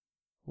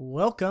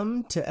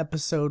Welcome to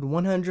episode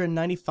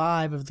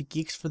 195 of the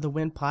Geeks for the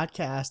Win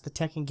podcast, the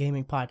tech and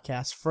gaming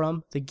podcast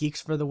from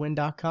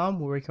thegeeksforthewin.com,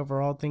 where we cover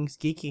all things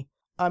geeky.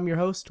 I'm your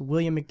host,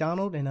 William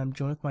McDonald, and I'm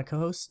joined with my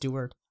co-host,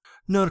 Stuart.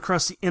 Known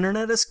across the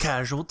internet as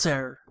Casual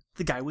Terror,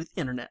 the guy with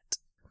internet.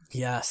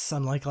 Yes,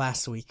 unlike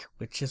last week,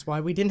 which is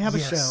why we didn't have a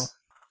show.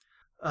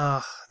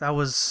 That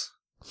was...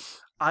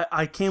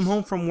 I came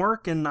home from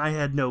work and I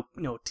had no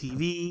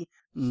TV,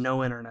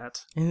 no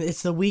internet. And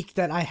it's the week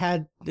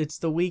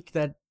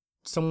that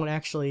someone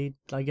actually,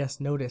 I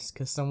guess, noticed,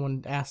 because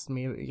someone asked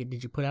me,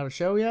 did you put out a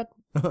show yet?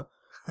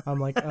 I'm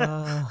like,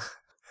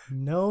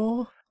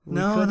 no.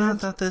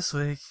 Not this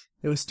week.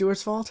 It was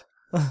Stuart's fault?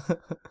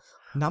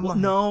 Not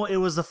mine. No, it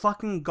was the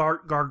fucking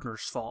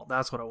gardener's fault.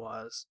 That's what it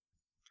was.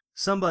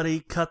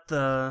 Somebody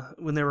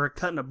when they were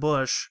cutting a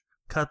bush,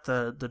 cut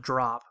the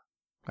drop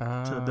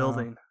to the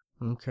building.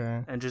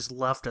 Okay. And just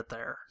left it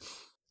there.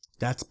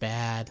 That's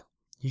bad.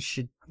 You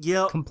should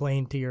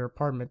complain to your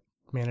apartment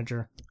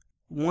manager.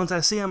 Once I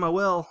see him, I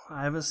will.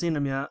 I haven't seen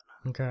him yet.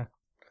 Okay.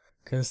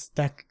 Because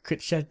that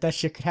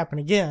shit could happen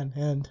again,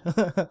 and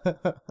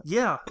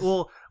yeah.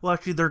 Well,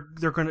 actually,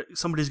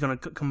 somebody's gonna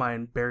come by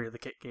and bury the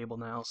cable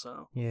now.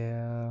 So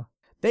yeah,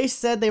 they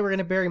said they were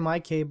gonna bury my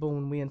cable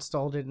when we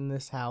installed it in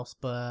this house,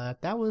 but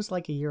that was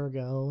like a year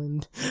ago,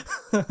 and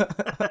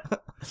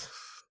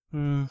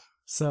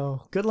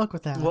So good luck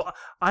with that. Well,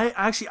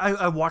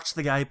 I watched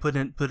the guy put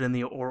in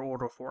the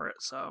order for it.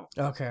 So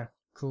okay,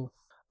 cool.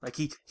 Like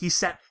he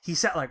sat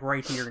like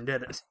right here and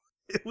did it.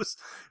 It was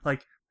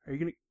like, are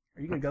you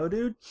gonna go,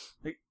 dude?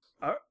 Like,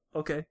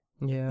 okay.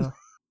 Yeah,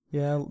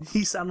 yeah.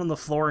 He sat on the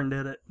floor and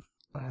did it.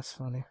 That's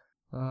funny.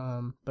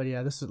 But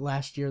yeah, this was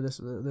last year. This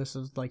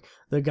was like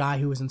the guy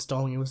who was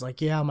installing it was like,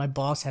 yeah, my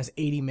boss has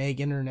 80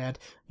 meg internet.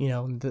 You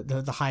know,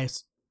 the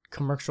highest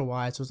commercial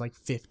wise was like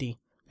 50,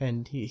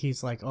 and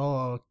he's like,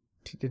 oh,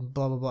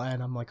 blah blah blah,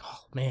 and I'm like,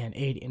 oh man,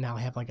 80, and now I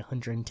have like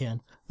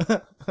 110.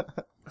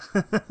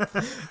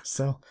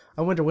 So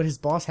I wonder what his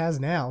boss has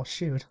now.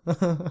 Shoot.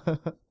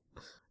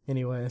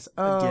 Anyways,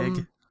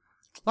 gig.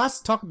 Lots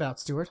to talk about,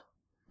 Stuart.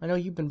 I know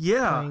you've been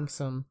playing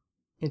some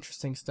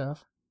interesting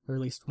stuff, or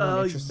at least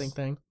one interesting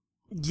thing.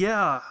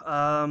 Yeah.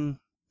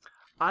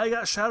 I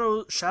got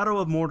Shadow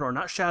of Mordor,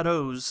 not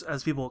Shadows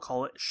as people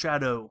call it.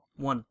 Shadow.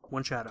 One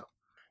Shadow.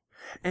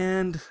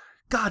 And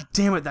god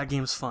damn it, that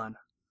game's fun.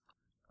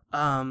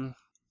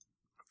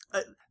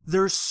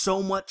 There's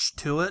so much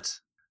to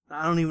it.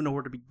 I don't even know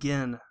where to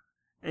begin.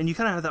 And you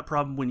kind of have that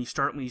problem when you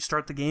start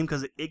the game,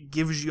 because it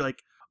gives you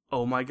like,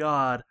 oh my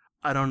god,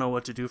 I don't know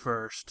what to do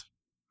first.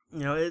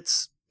 You know,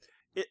 it's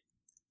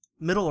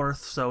Middle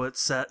Earth, so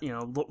it's set,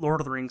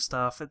 Lord of the Rings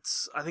stuff.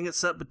 I think it's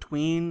set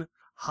between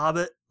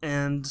Hobbit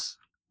and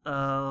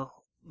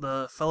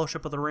the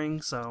Fellowship of the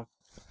Ring, so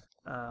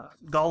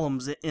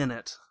Gollum's in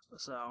it.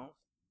 So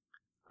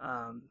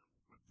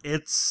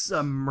it's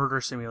a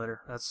murder simulator.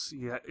 It's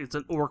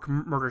an orc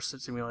murder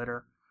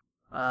simulator.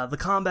 The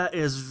combat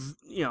is,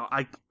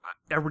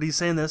 everybody's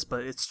saying this,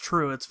 but it's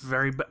true. It's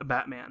very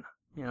Batman.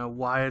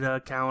 Y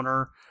to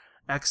counter,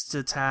 X to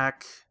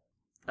attack,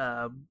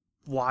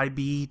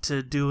 YB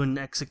to do an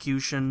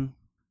execution.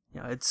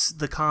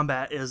 The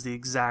combat is the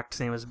exact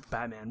same as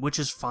Batman, which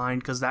is fine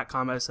because that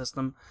combat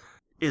system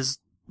is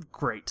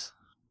great.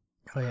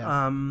 Oh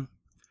yeah.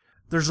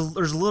 There's a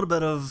little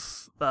bit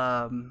of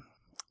I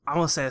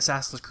want to say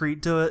Assassin's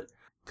Creed to it,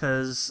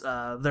 because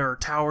there are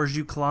towers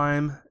you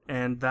climb,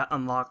 and that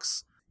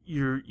unlocks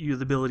you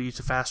the ability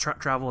to fast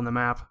travel on the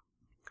map.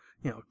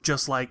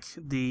 Just like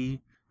the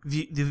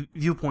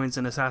viewpoints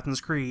in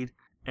Assassin's Creed,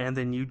 and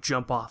then you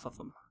jump off of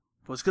them.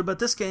 What's good about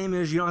this game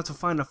is you don't have to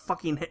find a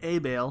fucking hay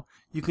bale.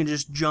 You can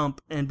just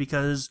jump, and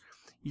because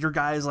your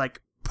guy's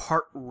like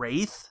part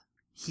wraith,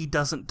 he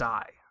doesn't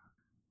die.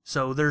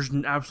 So there's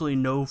absolutely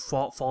no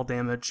fall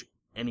damage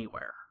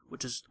anywhere,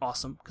 which is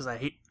awesome, because I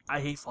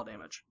hate fall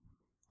damage.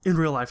 In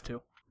real life,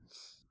 too.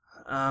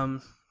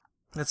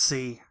 Let's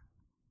see.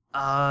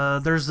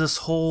 There's this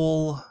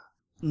whole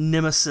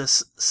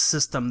Nemesis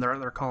system,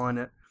 they're calling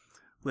it,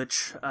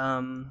 which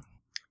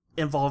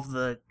involve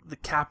the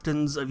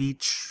captains of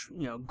each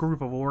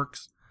group of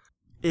orcs.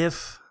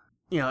 If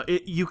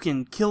you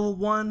can kill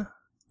one,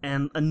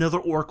 and another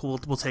orc will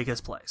take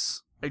his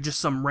place. Just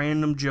some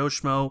random Joe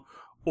Schmo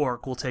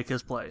orc will take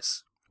his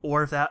place.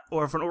 Or if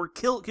an orc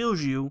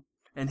kills you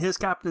and his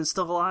captain is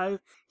still alive,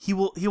 he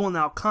will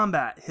now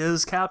combat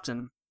his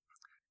captain,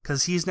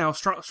 because he's now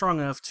strong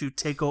enough to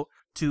take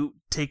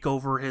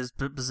over his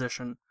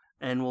position,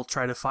 and will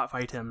try to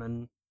fight him.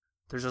 And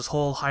there's this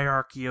whole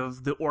hierarchy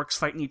of the orcs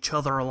fighting each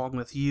other along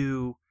with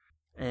you,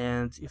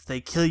 and if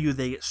they kill you,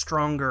 they get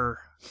stronger.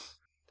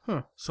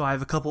 So I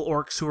have a couple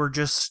orcs who are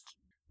just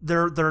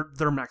they're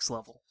max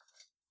level,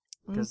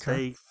 because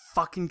they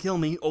fucking kill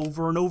me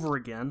over and over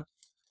again,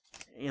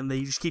 and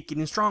they just keep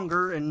getting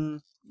stronger,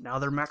 and now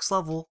they're max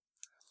level.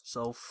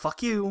 So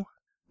fuck you.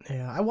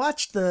 Yeah, I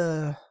watched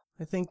I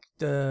think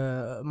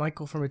the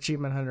Michael from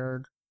Achievement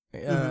Hunter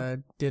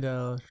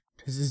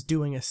is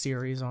doing a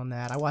series on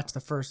that. I watched the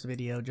first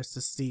video just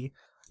to see,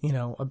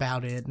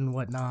 about it and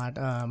whatnot.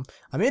 I'm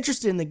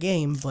interested in the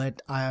game,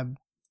 but I'm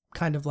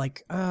kind of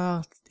like,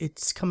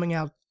 it's coming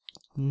out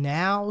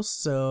now,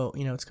 so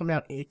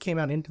it came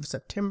out end of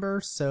September,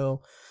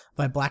 so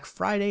by Black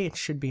Friday it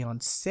should be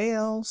on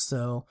sale.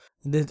 So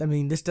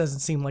this doesn't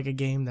seem like a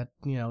game that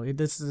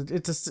it's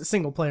a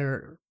single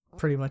player,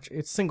 pretty much.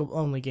 It's single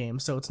only game,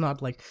 so it's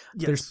not like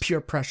there's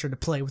pure pressure to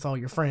play with all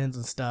your friends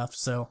and stuff.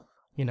 So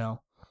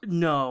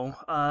no,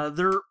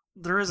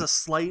 there is a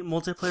slight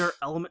multiplayer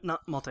element,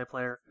 not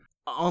multiplayer,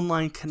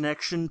 online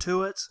connection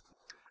to it,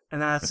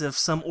 and that's if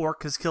some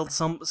orc has killed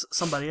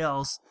somebody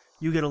else,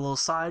 you get a little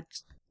side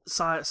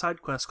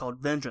quest called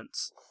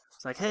Vengeance.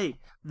 It's like, hey,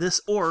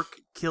 this orc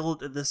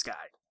killed this guy.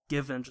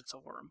 Give vengeance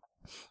over him.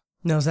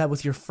 Now, is that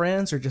with your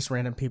friends or just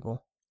random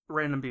people?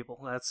 Random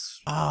people. That's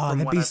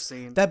from what I've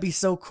seen. That'd be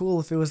so cool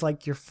if it was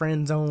like your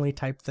friends only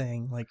type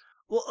thing.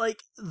 Well,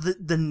 like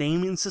the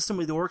naming system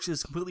with the orcs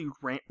is completely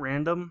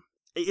random.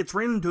 It's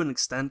random to an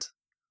extent.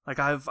 Like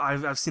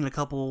I've seen a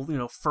couple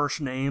first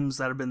names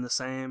that have been the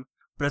same,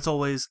 but it's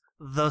always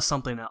the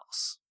something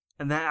else,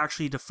 and that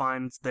actually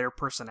defines their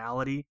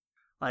personality.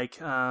 Like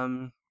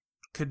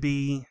could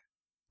be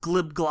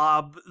Glib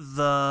Glob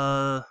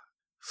the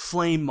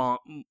Flame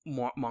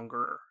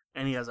Monger,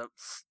 and he has a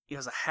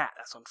hat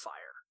that's on fire,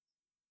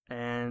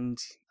 and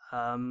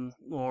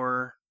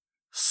or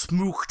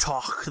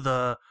Smooktalk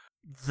the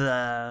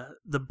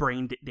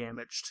brain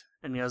damaged,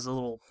 and he has a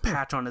little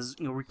patch on his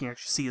where you can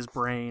actually see his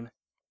brain.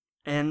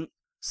 And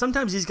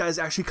sometimes these guys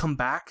actually come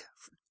back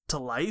to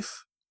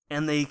life,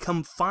 and they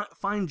come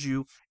find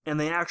you, and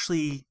they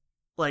actually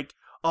like,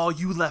 oh,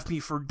 you left me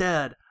for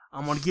dead,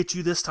 I'm gonna get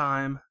you this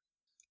time.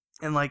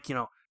 And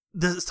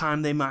this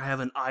time they might have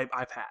an eye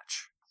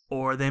patch,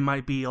 or they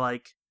might be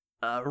like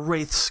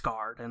wraith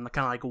scarred and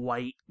kind of like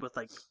white with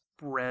like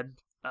red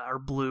or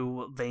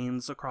blue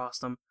veins across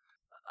them.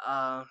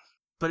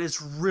 But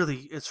it's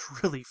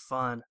really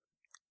fun.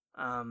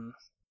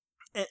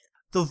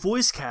 The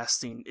voice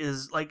casting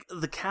is like,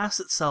 the cast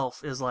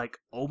itself is like,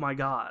 oh my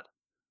god.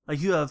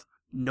 Like, you have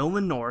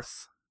Nolan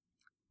North,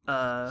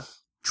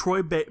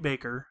 Troy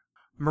Baker,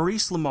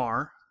 Maurice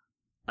Lamar,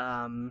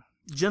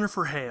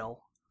 Jennifer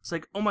Hale. It's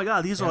like, oh my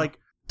god, these are like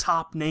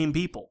top name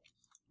people.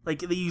 Like,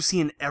 that you see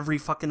in every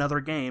fucking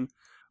other game,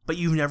 but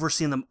you've never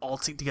seen them all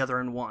together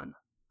in one.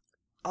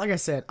 Like I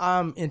said,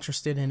 I'm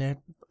interested in it.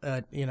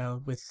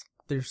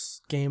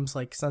 There's games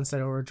like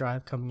Sunset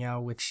Overdrive coming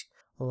out, which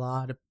a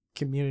lot of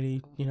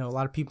community, a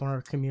lot of people in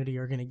our community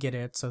are going to get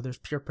it. So there's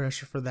peer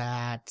pressure for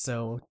that.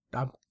 So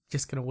I'm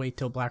just going to wait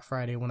till Black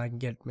Friday when I can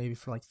get it maybe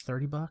for like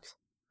 $30,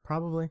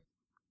 probably.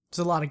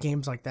 There's a lot of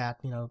games like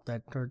that,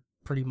 that are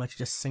pretty much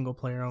just single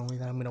player only,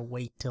 that I'm going to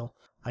wait till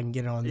I can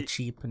get it on the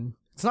cheap. And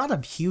it's not a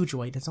huge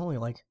wait. It's only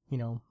like,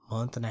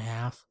 month and a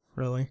half,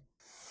 really.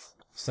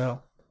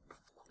 So,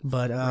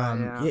 but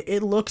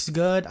it looks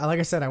good. Like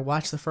I said, I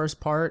watched the first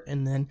part,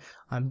 and then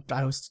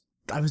I was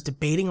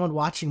debating on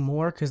watching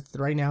more, because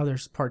right now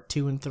there's part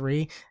 2 and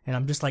 3, and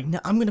I'm just like, no,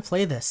 I'm going to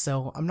play this,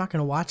 so I'm not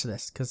going to watch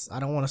this because I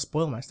don't want to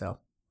spoil myself.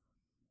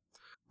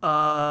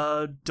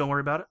 Don't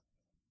worry about it.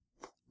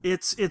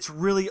 It's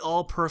really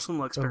all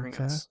personal experience.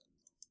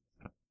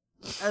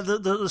 Okay.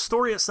 The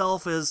story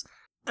itself is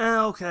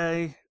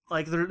okay.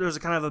 Like, there's a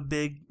kind of a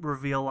big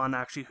reveal on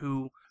actually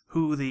who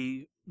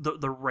the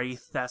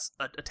wraith that's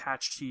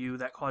attached to you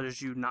that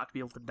causes you not to be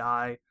able to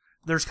die.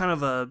 There's kind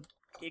of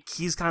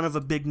he's kind of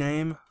a big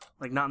name,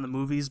 like not in the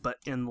movies, but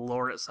in the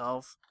lore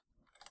itself.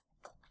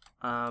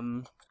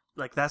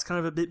 Like, that's kind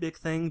of a big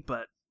thing,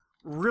 but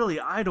really,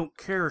 I don't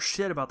care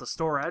shit about the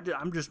story.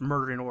 I'm just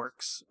murdering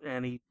orcs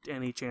any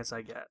chance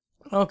I get.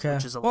 Okay.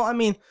 Well, I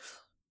mean,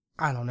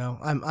 I don't know.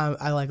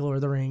 I like Lord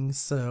of the Rings,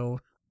 so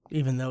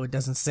even though it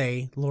doesn't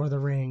say Lord of the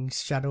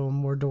Rings, Shadow of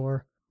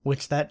Mordor,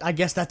 which I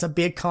guess that's a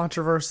big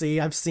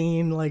controversy. I've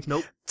seen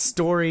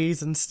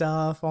stories and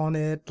stuff on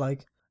it,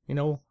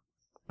 Well,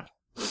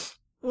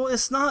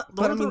 it's not.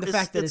 But I mean, the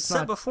fact that it's set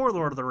not before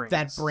Lord of the Rings.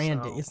 That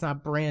branded. So it's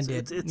not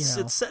branded.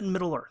 It's set in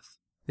Middle Earth.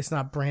 It's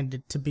not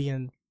branded to be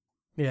in.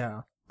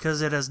 Yeah.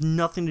 Because it has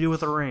nothing to do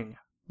with a ring.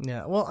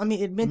 Yeah. Well, I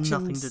mean, it mentions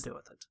nothing to do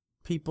with it.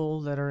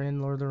 People that are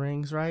in Lord of the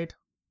Rings, right?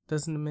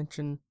 Doesn't it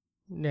mention?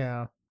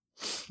 Yeah.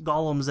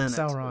 Gollum's in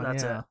Sauron, it.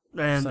 That's yeah.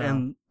 it.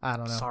 And I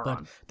don't know. Sauron.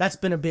 But that's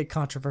been a big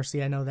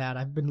controversy. I know that.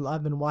 I've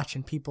been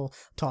watching people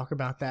talk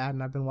about that,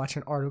 and I've been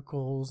watching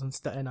articles and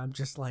stuff, and I'm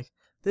just like,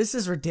 this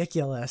is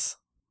ridiculous.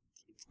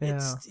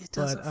 Yeah, it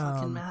doesn't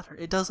fucking matter.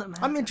 It doesn't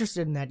matter. I'm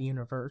interested in that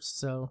universe,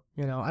 so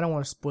I don't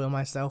want to spoil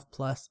myself.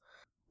 Plus,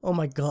 oh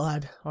my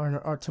god,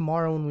 our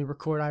tomorrow when we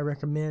record, I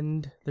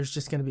recommend. There's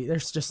just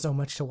so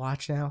much to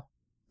watch now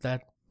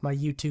that my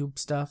YouTube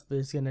stuff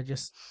is gonna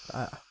just.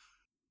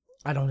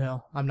 I don't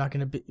know. I'm not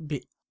gonna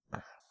be.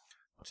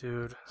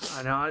 Dude,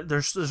 I know.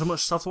 There's so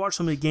much stuff to watch,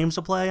 so many games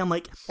to play. I'm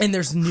like, and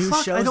there's new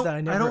shows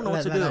that I don't know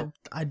what to do.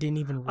 I didn't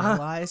even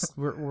realize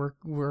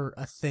were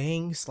a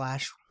thing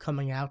 /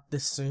 coming out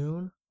this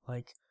soon.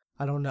 Like,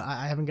 I don't know.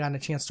 I haven't gotten a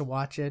chance to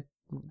watch it,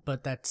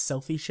 but that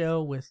selfie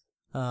show with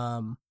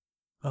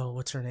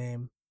what's her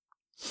name?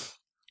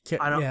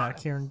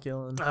 Karen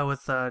Gillan.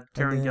 With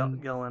Karen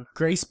then Gillan.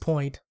 Grace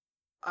Point.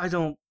 I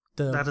don't.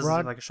 That doesn't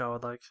seem like a show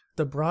I'd like.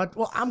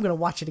 Well, I'm gonna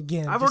watch it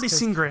again. I've already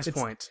seen Grace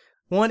Point.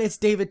 One, it's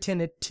David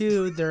Tennant.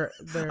 Two, they're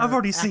I've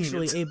already seen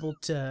actually it. able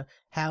to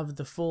have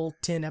the full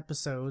 10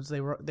 episodes.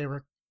 They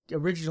were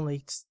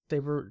originally they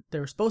were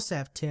supposed to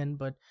have 10,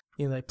 but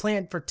they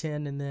planned for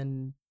 10, and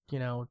then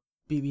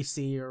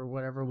BBC or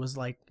whatever was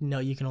like, no,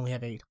 you can only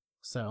have 8.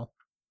 So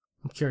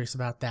I'm curious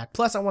about that.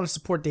 Plus, I want to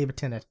support David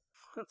Tennant.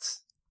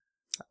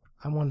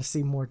 I want to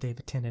see more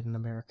David Tennant in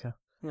America.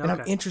 Yeah, and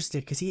I'm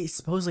interested because he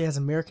supposedly has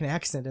an American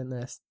accent in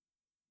this.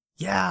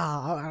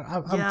 Yeah,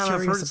 I'm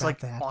curious about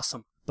that.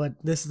 Awesome. But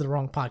this is the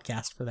wrong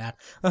podcast for that.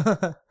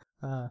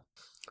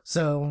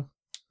 So,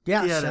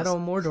 Shadow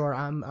of Mordor.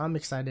 I'm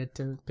excited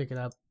to pick it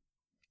up.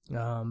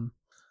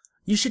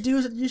 You should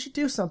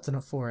do something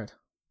for it.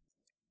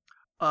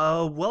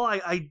 Well,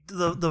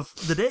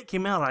 the day it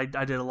came out, I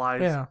did a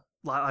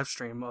live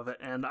stream of it,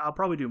 and I'll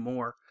probably do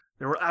more.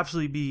 There will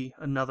absolutely be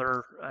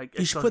another.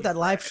 You should put that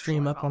live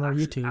stream up on our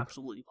YouTube.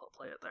 Absolutely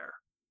play it there.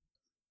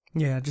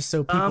 Yeah, just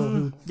so people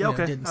who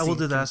didn't see I will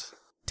do that.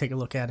 Take a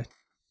look at it.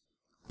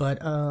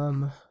 But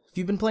have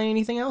you been playing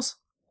anything else?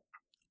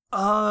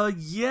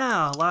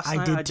 Yeah. Last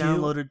night I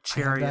downloaded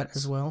Chariot. I have that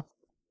as well.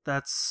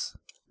 That's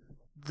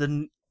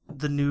the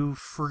new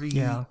free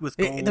with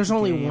gold there's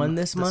only game one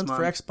this month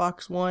for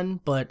Xbox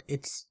One, but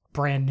it's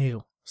brand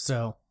new,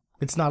 so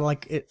it's not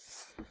like it.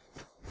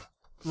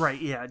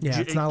 Right. Yeah.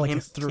 It's not like a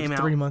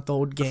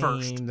 3-month-old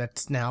game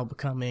that's now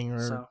becoming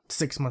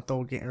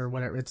 6-month-old game or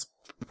whatever. It's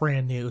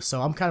brand new,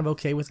 so I'm kind of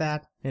okay with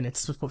that, and it's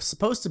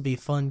supposed to be a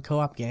fun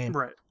co-op game.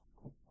 Right.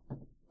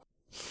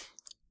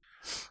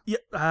 Yeah,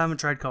 I haven't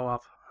tried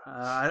co-op.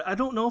 I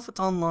don't know if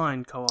it's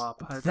online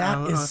co-op. I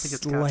don't think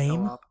it's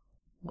lame.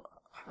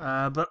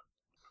 Co-op. But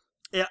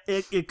yeah,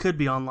 it could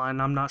be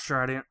online. I'm not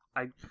sure.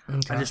 I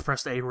just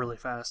pressed A really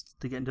fast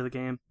to get into the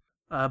game.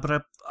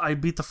 But I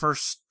beat the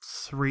first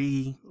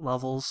 3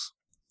 levels.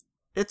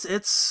 It's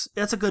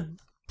a good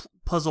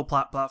puzzle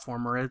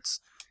platformer.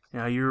 It's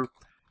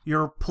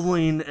you're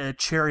pulling a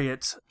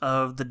chariot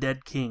of the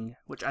dead king,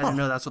 which I didn't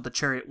know that's what the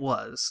chariot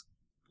was.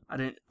 I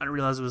didn't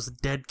realize it was a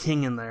dead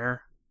king in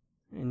there,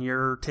 and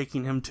you're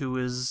taking him to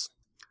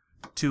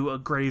a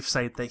grave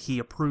site that he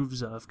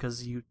approves of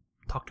because you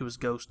talk to his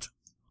ghost.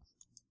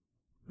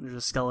 There's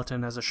a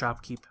skeleton as a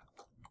shopkeep.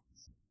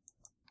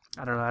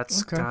 I don't know.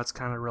 That's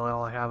kind of really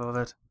all I have of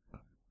it.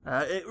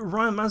 It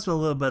reminds me a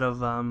little bit of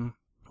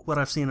what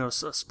I've seen of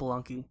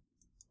Spelunky,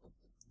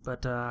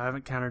 but I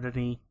haven't encountered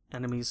any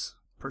enemies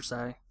per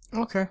se.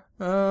 Okay.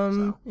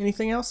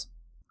 Anything else?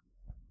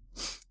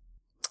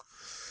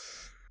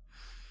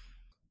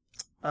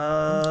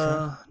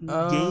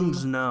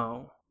 Games,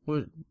 no.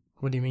 What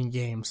do you mean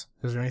games?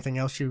 Is there anything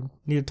else you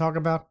need to talk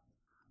about?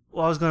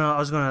 Well, I was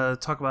gonna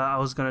talk about. I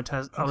was gonna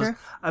test. Okay.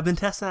 I've been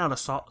testing out a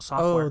software.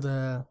 Oh,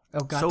 the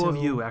Elgato. So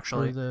have you,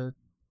 actually. The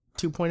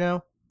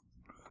 2.0.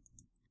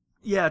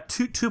 Yeah,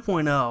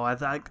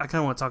 2.0. I kind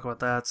of want to talk about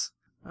that.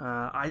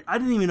 I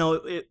didn't even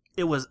know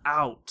it was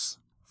out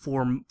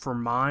for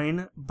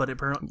mine, but it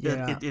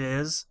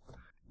is.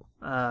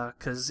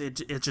 Because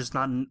it's just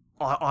not an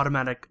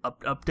automatic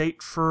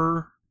update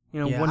for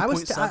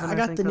 1.7. I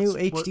got the new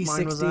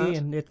HD60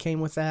 and it came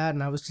with that,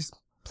 and I was just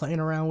playing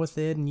around with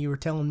it, and you were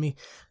telling me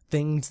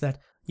things that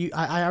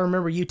I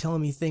remember you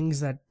telling me things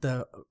that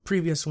the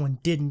previous one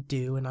didn't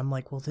do, and I'm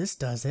like, well, this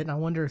does it, and I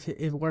wonder if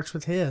it works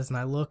with his, and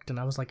I looked, and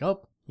I was like,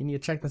 oh, you need to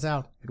check this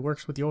out. It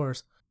works with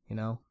yours,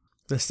 the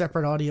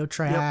separate audio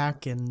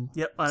track and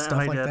stuff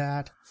like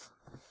that.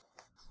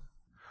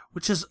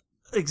 Which is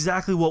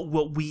exactly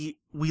what we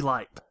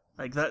like.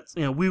 Like that's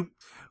we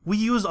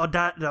use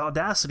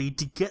Audacity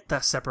to get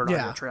that separate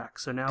audio track.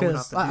 So now we don't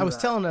have to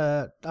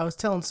do I was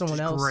telling someone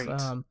else. Great.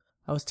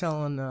 I was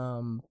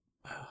telling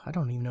I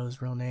don't even know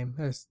his real name.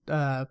 He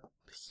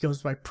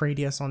goes by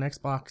Pradius on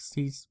Xbox.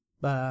 He's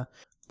the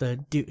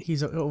dude.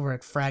 He's over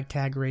at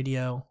Fragtag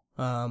Radio.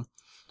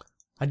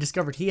 I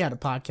discovered he had a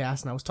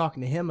podcast, and I was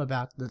talking to him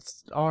about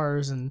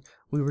ours, and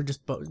we were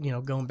just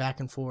going back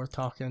and forth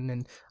talking,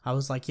 and I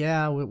was like,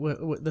 yeah,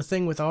 the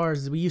thing with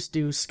ours is we used to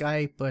do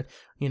Skype, but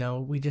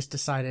we just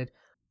decided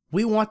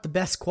we want the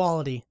best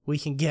quality we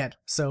can get.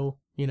 So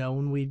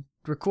when we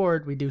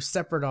record, we do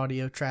separate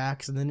audio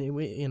tracks, and then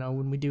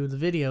when we do the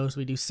videos,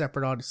 we do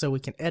separate audio, so we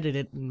can edit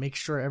it and make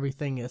sure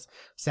everything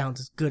sounds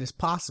as good as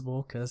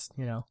possible, because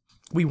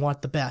we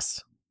want the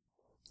best.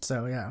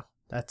 So yeah,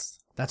 that's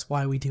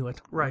why we do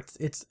it. Right.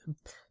 It's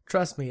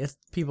trust me,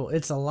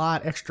 it's a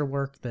lot extra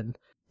work than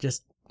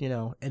just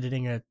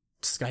editing a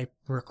Skype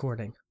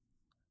recording.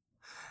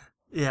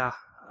 Yeah.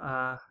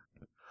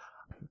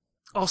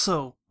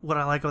 Also, what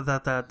I like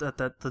about that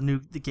the new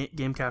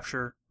game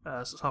capture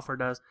software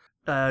does,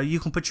 you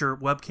can put your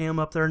webcam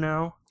up there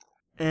now,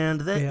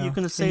 and then you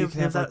can save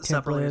that like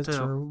separately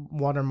too, or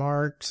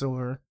watermarks,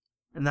 and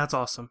that's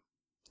awesome.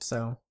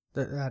 So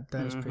that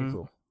is pretty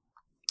cool.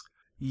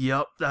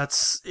 Yep,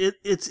 that's it.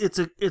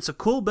 It's a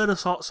cool bit of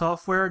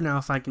software. Now,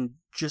 if I can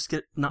just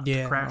get not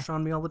to crash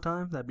on me all the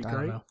time, that'd be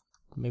great.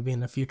 Maybe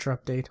in a future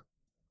update,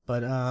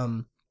 but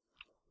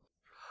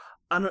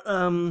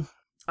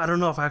I don't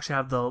know if I actually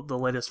have the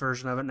latest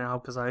version of it now,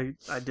 because I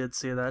did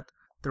see that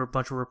there were a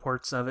bunch of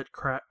reports of it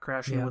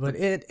crashing with but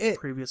the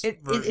previous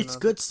version. It's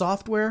good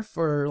software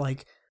for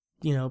like,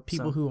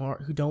 people So,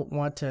 who don't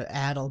want to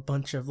add a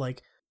bunch of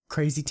like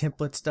crazy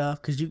template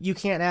stuff, because you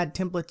can't add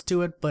templates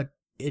to it, but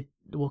it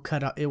will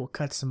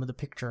cut some of the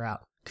picture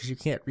out because you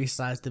can't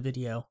resize the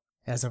video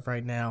as of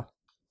right now.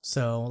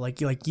 So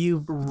like you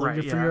right,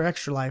 for your yeah.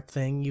 extra life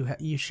thing,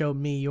 you showed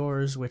me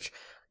yours, which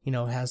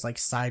has like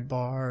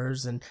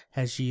sidebars and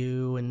has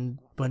you and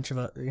bunch of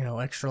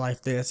extra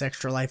life this,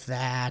 extra life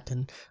that,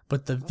 and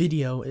but the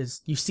video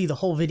is, you see the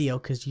whole video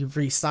because you've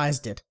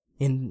resized it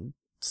in.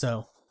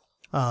 So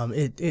Hmm.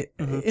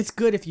 it's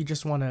good if you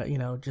just want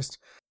to just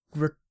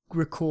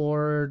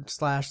record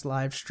slash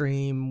live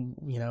stream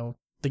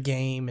the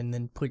game, and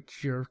then put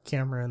your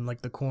camera in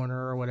like the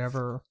corner or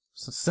whatever.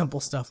 So simple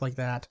stuff like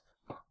that,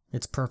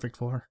 it's perfect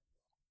for.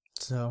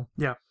 So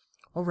Yeah,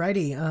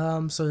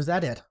 alrighty, so is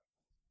that it?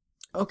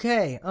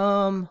 Okay,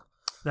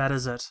 that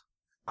is it.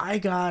 I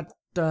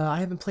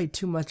haven't played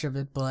too much of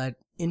it, but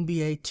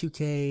NBA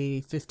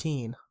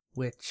 2K15,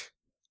 which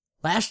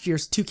last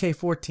year's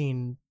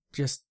 2K14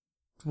 just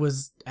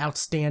was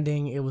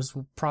outstanding. It was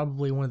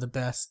probably one of the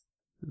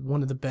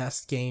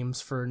best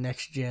games for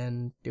next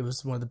gen. It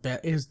was one of the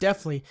best. It was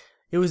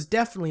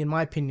definitely in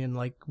my opinion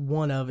like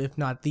one of, if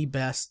not the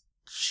best,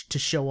 to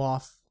show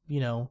off,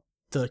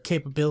 the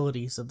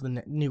capabilities of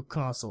the new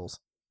consoles,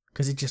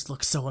 because it just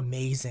looks so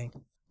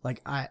amazing.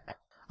 Like I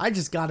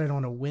just got it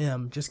on a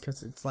whim, just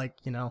because it's like,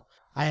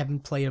 I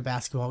haven't played a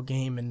basketball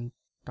game in,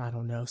 I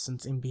don't know,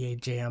 since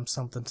NBA Jam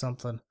something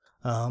something.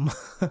 Um,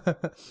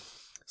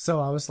 so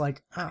I was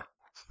like,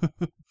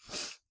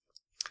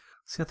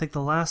 See, I think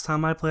the last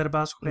time I played a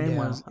basketball game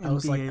yeah, was I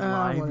was like, NBA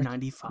Live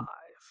 '95.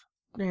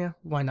 yeah,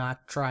 why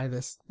not try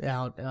this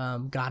out?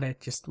 Got it,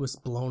 just was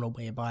blown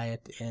away by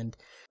it. And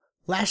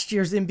last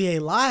year's NBA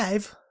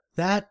Live,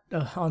 that,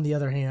 on the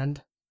other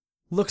hand,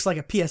 looks like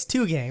a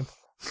PS2 game.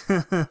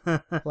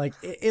 Like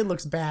it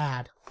looks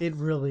bad. It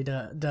really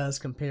does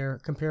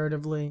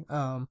comparatively.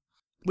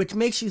 Which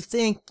makes you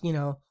think,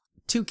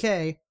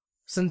 2K,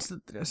 since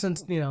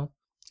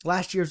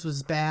last year's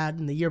was bad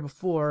and the year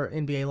before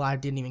NBA Live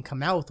didn't even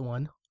come out with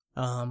one.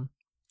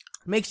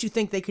 Makes you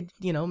think they could,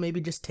 maybe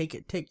just take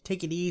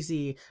it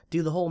easy,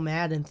 do the whole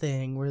Madden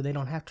thing where they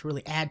don't have to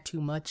really add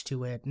too much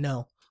to it.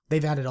 No,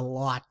 they've added a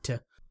lot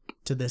to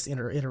this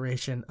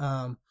iteration.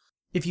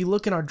 If you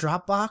look in our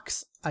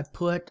Dropbox, I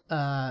put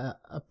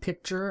a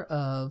picture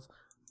of,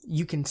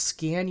 you can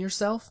scan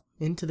yourself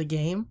into the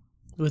game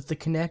with the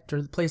Kinect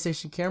or the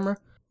PlayStation camera,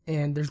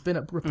 and there's been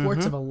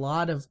reports Mm-hmm. of a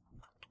lot of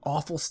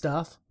awful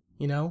stuff,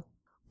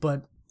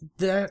 but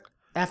that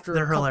after a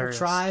They're couple hilarious.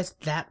 tries,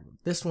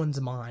 this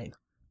one's mine.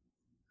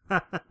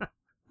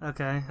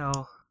 Okay,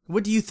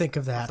 What do you think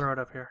of I'll that? throw it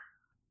up here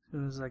as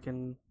soon as I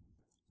can.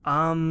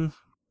 Um,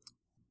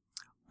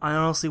 I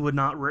honestly would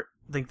not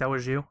think that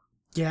was you.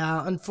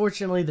 Yeah,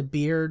 unfortunately, the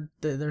beard,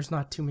 there's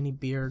not too many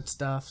beard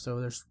stuff,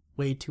 so there's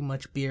way too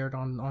much beard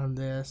on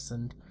this,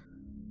 and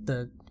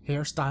the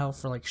hairstyle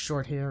for like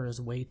short hair is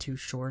way too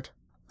short.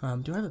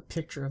 Do I have a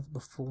picture of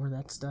before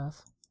that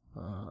stuff?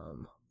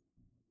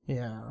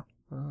 Yeah.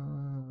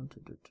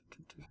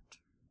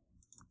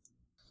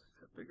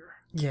 Bigger.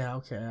 Yeah,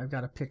 okay, I've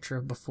got a picture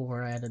of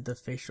before I added the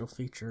facial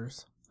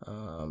features.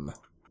 Let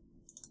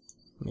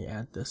me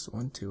add this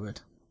one to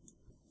it.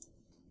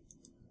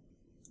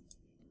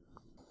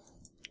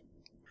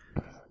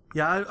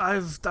 Yeah,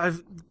 I've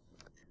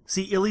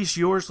see, at least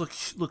yours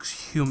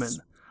looks human.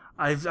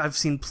 I've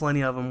seen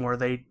plenty of them where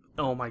they,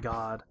 oh my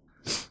god,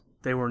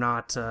 they were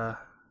not.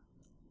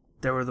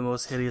 They were the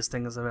most hideous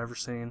things I've ever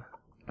seen.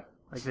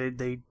 Like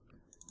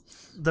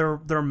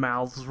their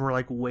mouths were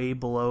like way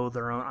below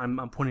their own.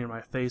 I'm pointing at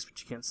my face,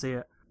 but you can't see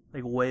it.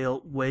 Like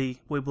way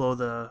below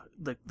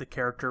the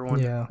character one.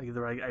 Yeah. Like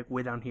they're like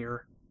way down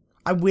here.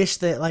 I wish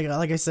that,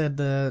 like I said,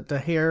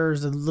 the hair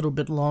is a little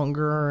bit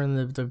longer,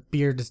 and the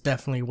beard is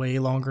definitely way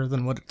longer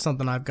than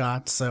something I've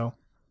got. So,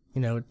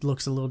 it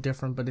looks a little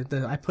different. But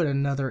I put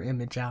another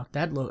image out.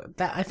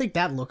 I think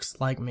that looks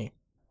like me.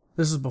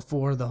 This is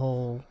before the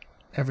whole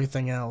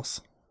everything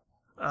else.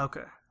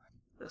 Okay,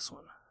 this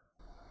one.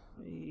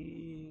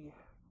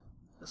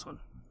 This one.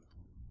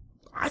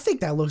 I think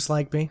that looks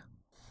like me.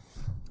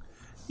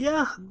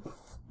 Yeah,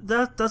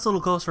 that's a little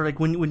closer. Like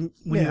when you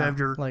Yeah, have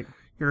like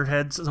your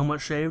head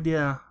somewhat shaved.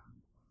 Yeah.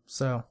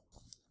 so.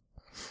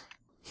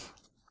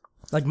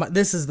 Like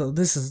this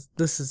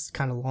is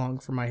kind of long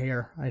for my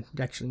hair. I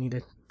actually need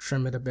to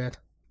trim it a bit,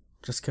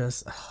 just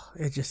because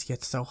it just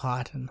gets so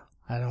hot, and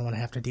I don't want to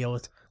have to deal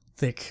with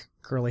thick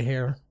curly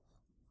hair.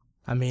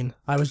 I mean,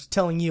 I was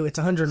telling you it's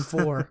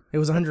 104. It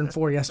was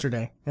 104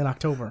 yesterday in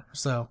October,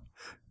 so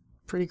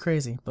pretty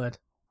crazy. But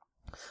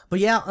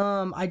yeah,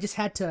 I just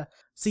had to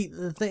see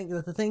the thing.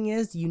 The thing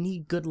is, you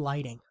need good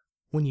lighting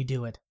when you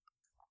do it.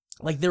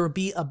 Like there would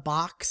be a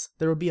box.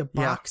 There would be a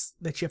Yeah. box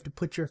that you have to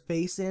put your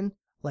face in.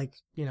 Like,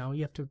 you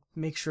have to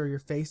make sure your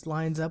face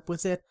lines up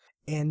with it,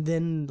 and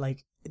then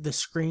like the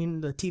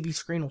TV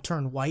screen will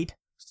turn white,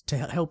 to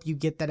help you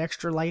get that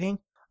extra lighting.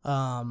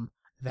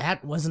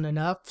 That wasn't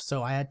enough,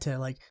 so I had to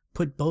like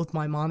put both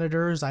my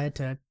monitors. I had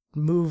to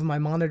move my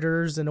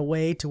monitors in a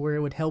way to where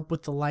it would help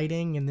with the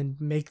lighting and then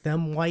make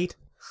them white.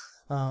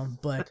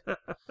 But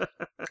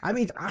I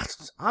mean,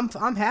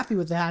 I'm happy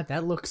with that.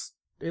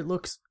 It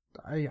looks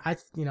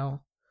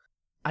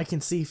I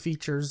can see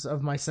features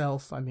of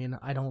myself. I mean,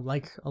 I don't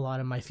like a lot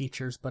of my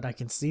features, but I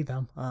can see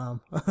them.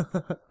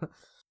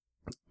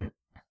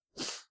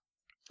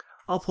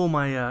 I'll pull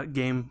my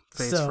game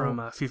face from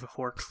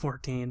FIFA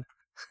 14,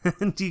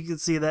 and you can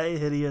see that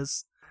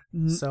hideous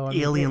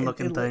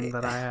alien-looking thing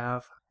that I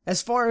have.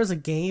 As far as a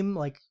game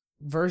like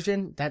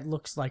version, that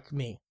looks like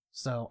me,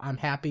 so I'm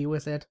happy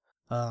with it.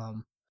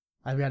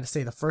 I've got to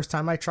say, the first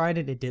time I tried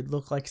it, it did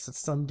look like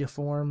some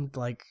deformed,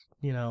 like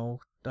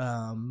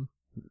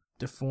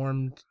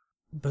deformed,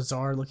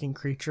 bizarre-looking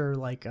creature.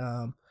 Like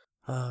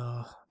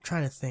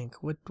trying to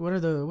think, what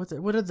are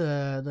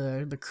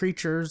the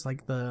creatures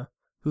like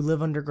who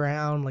live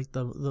underground, like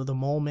the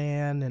mole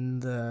man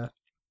and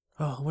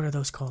what are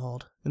those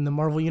called in the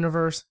Marvel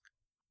universe?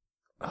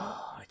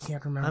 Oh, I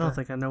can't remember. I don't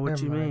think I know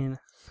what you mean.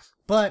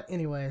 But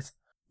anyways,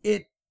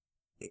 that's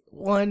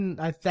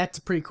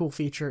a pretty cool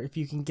feature if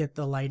you can get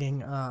the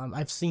lighting.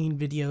 I've seen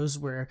videos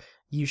where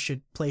you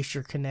should place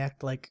your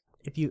Kinect like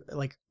if you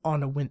like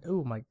on a window.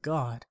 Oh my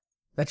god,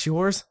 that's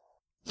yours?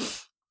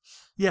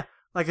 Yeah,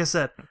 like I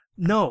said,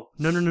 no.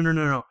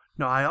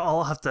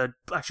 I'll have to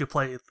actually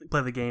play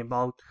the game.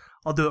 I'll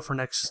do it for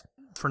next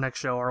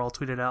show, or I'll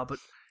tweet it out. But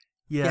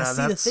yeah,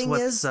 see,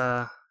 that's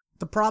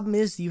the problem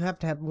is you have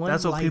to have one.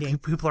 That's what lighting.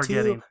 people are Two,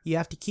 getting. You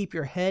have to keep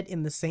your head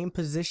in the same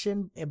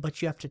position,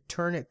 but you have to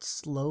turn it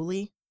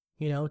slowly,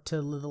 to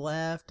the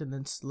left and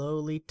then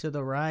slowly to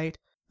the right.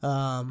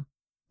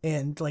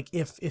 And like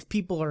if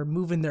people are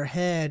moving their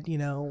head,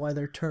 while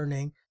they're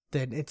turning,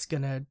 then it's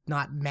gonna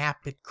not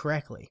map it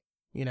correctly,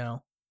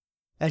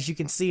 As you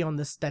can see on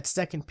that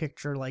second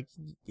picture, like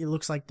it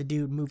looks like the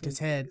dude moved his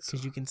head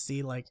because you can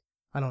see like.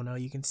 I don't know,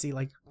 you can see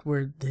like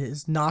where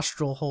his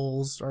nostril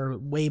holes are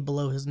way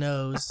below his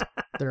nose.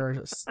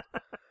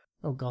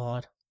 Oh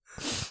god.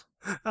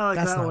 I like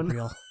that's that not one.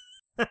 Real.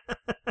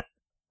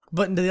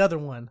 But the other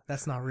one,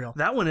 that's not real.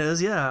 That one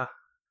is, yeah.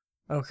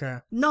 Okay.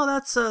 No,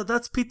 that's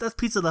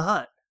Pizza the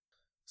Hut.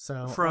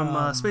 So from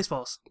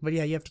Spaceballs. But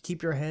yeah, you have to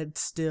keep your head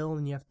still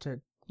and you have to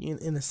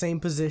in the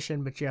same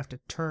position, but you have to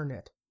turn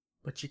it.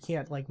 But you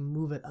can't like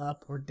move it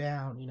up or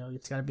down,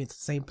 it's got to be in the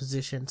same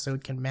position so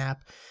it can map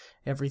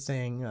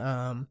everything.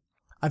 In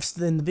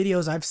the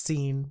videos I've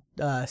seen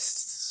that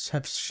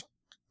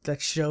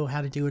show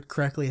how to do it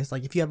correctly. It's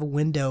like if you have a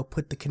window,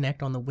 put the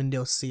Kinect on the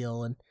window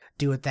sill and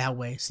do it that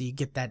way so you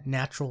get that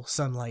natural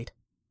sunlight.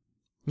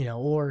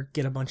 Or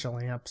get a bunch of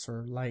lamps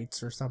or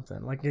lights or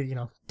something. Like,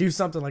 do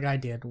something like I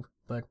did.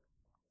 But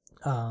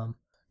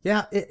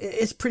yeah,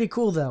 it's pretty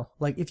cool though.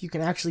 Like if you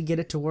can actually get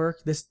it to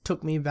work. This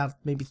took me about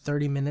maybe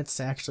 30 minutes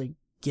to actually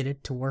get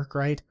it to work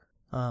right.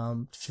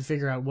 To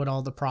figure out what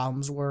all the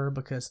problems were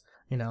because,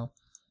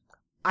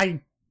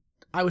 I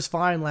was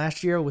fine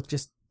last year with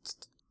just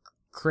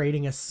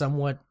creating a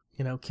somewhat,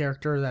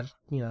 character that,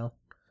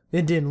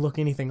 it didn't look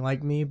anything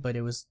like me, but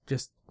it was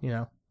just,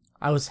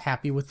 I was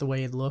happy with the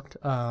way it looked.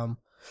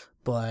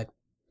 But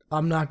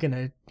I'm not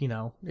gonna,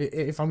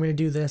 if I'm gonna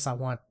do this, I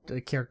want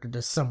the character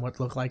to somewhat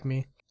look like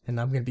me. And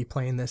I'm gonna be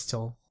playing this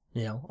till,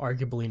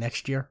 arguably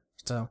next year.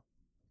 So,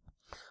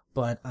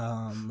 but,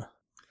 right.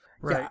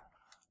 Yeah.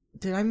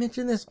 Did I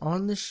mention this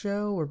on the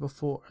show or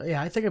before? Yeah,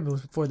 I think it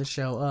was before the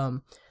show.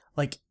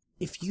 Like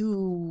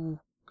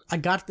I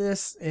got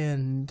this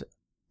and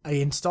I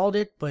installed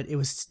it, but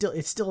it's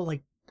still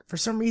like, for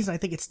some reason, I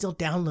think it still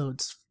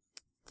downloads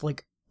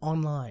like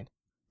online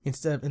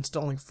instead of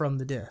installing from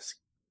the disc.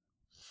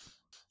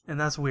 And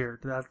that's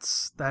weird.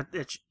 If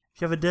you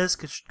have a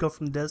disc, it should go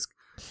from the disc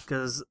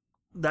because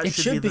that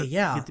should be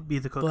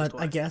the quickest But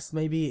way. I guess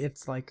maybe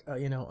it's like,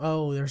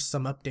 there's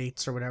some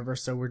updates or whatever,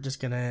 so we're just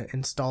going to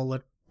install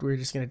it. We're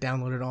just going to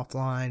download it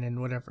offline and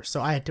whatever.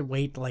 So I had to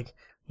wait I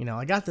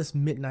got this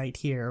midnight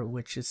here,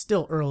 which is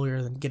still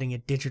earlier than getting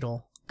it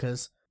digital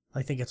because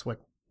I think it's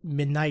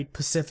midnight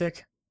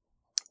Pacific.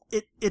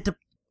 It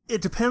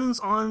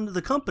depends on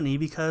the company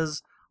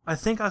because I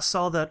think I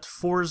saw that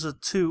Forza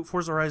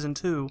Horizon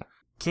 2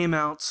 came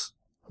out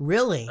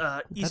really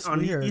on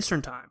weird.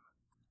 Eastern time.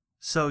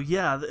 So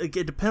yeah,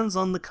 it depends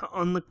on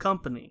the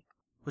company.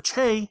 Which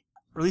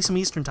release them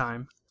Eastern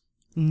time.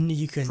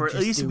 You can for at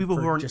least people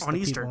who are on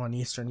Eastern. People on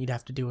Eastern, you'd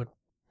have to do it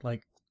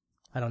like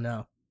I don't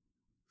know.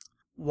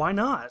 Why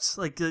not?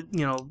 Like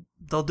they'll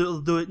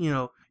do it.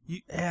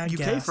 UK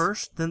guess.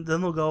 first, then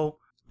they'll go.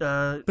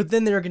 But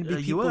then there are going to be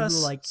people US,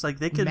 who like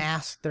they could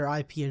mask their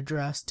IP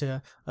address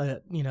to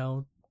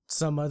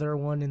some other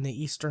one in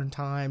the Eastern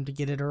time to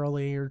get it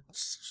early or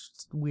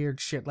weird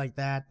shit like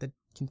that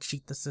can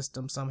cheat the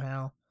system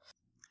somehow.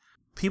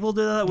 People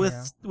do that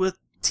with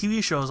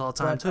TV shows all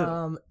the time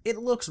too. It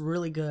looks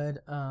really good.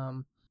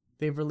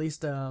 They've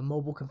released a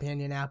mobile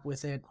companion app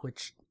with it,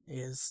 which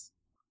is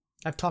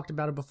I've talked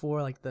about it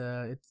before, like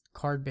it's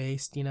card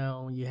based,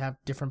 you have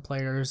different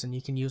players and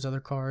you can use other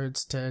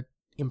cards to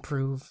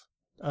improve,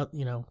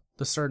 the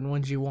certain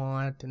ones you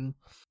want, and,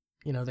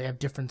 they have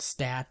different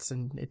stats,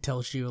 and it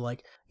tells you,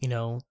 like,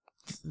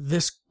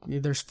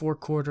 there's 4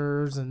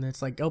 quarters, and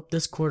it's like, oh,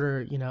 this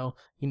quarter, you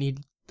need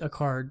a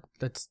card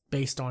that's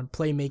based on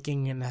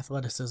playmaking and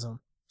athleticism.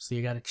 So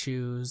you got to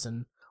choose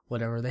and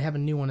whatever. They have a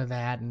new one of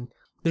that, and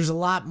there's a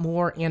lot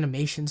more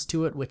animations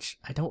to it, which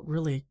I don't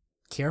really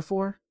care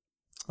for.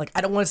 Like,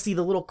 I don't want to see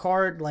the little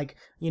card, like,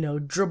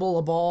 dribble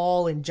a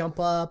ball and jump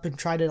up and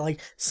try to, like,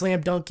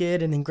 slam dunk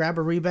it and then grab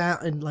a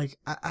rebound. And, like,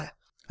 I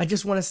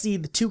just want to see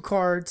the 2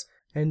 cards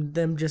and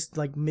them just,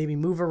 like, maybe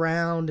move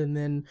around, and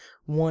then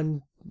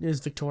one is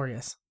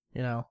victorious,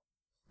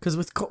 Because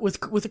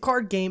with a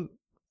card game...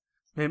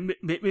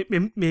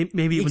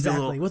 Maybe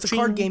exactly. With a with a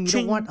card game, you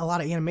don't want a lot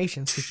of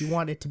animations because you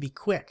want it to be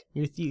quick.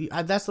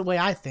 That's the way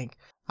I think.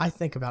 I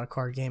think about a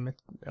card game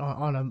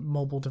on a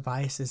mobile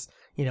device is,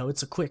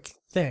 it's a quick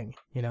thing.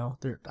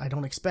 I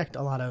don't expect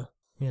a lot of,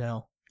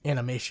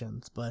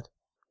 animations, but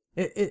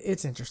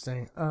it's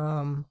interesting.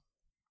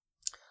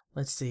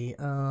 Let's see.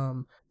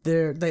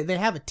 They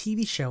have a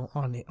TV show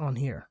on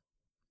here,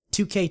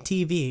 2K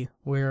TV,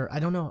 where I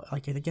don't know.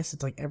 Like, I guess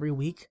it's like every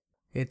week.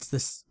 It's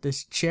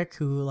this chick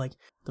who, like,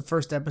 the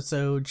first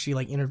episode, she,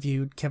 like,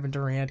 interviewed Kevin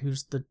Durant,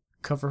 who's the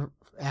cover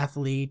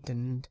athlete,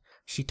 and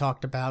she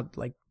talked about,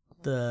 like,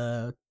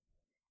 the...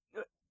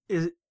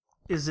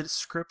 Is it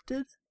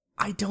scripted?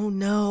 I don't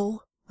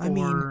know. I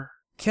mean,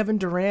 Kevin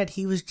Durant,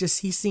 he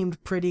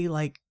seemed pretty,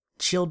 like,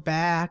 chilled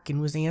back and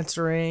was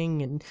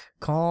answering and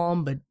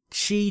calm, but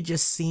she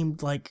just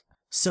seemed, like,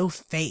 so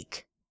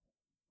fake.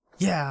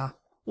 Yeah.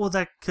 Well,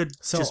 that could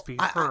just be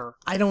her.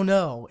 I don't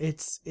know.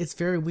 It's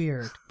very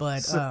weird.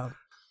 But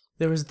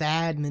there was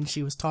that, and then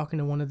she was talking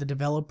to one of the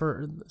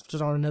developers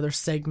just on another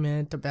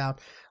segment about,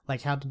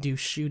 like, how to do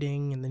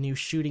shooting and the new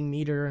shooting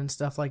meter and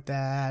stuff like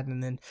that.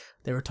 And then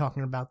they were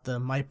talking about the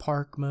My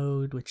Park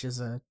mode, which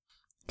is a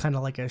kind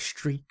of like a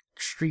street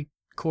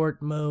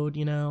court mode,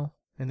 And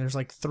there's,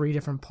 like, 3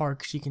 different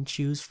parks you can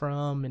choose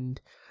from, and,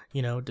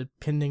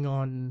 depending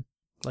on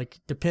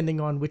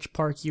which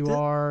park you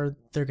are,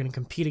 they're going to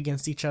compete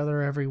against each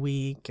other every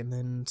week, and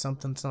then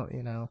something.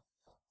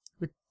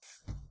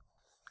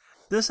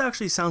 This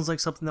actually sounds like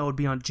something that would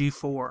be on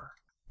G4,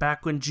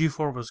 back when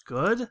G4 was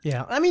good.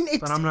 Yeah, I mean,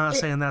 but I'm not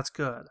saying that's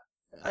good.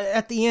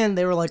 At the end,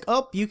 they were like,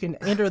 oh, you can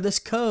enter this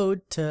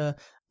code to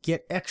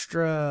get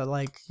extra,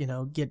 like,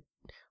 get,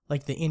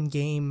 like, the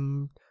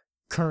in-game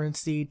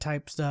currency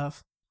type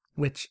stuff,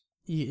 which,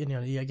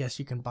 I guess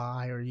you can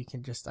buy, or you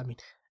can just, I mean...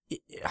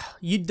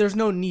 there's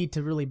no need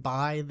to really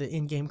buy the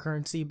in-game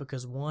currency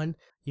because 1,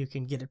 you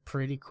can get it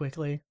pretty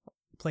quickly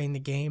playing the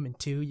game, and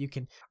 2, you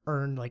can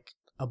earn, like,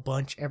 a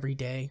bunch every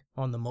day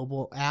on the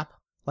mobile app.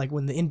 Like,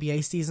 when the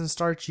NBA season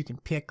starts, you can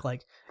pick,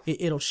 like,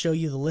 it'll show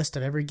you the list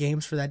of every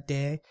games for that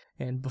day,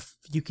 and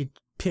you could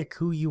pick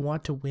who you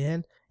want to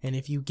win, and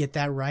if you get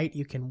that right,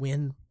 you can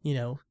win,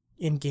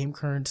 in-game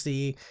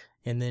currency,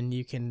 and then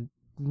you can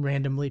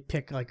randomly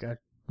pick, like, a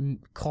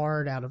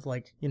card out of,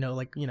 like,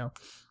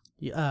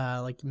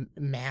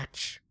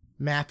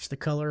 match the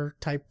color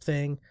type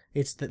thing.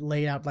 It's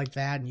laid out like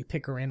that, and you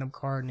pick a random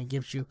card, and it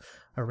gives you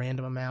a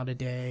random amount a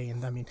day.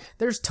 And I mean,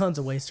 there's tons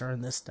of ways to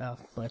earn this stuff,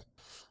 but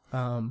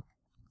I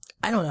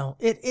don't know.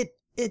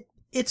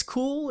 It's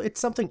cool. It's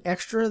something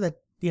extra that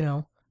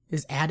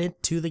is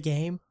added to the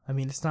game. I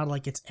mean, it's not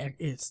like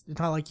it's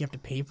not like you have to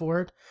pay for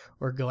it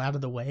or go out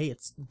of the way.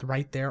 It's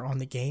right there on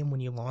the game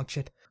when you launch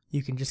it.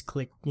 You can just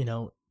click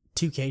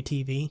 2K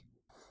TV.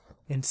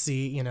 And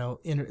see,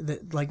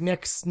 like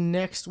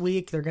next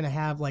week they're gonna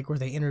have, like, where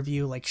they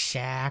interview, like,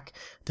 Shaq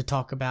to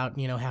talk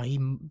about how he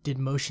did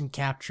motion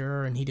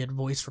capture and he did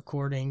voice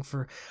recording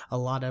for a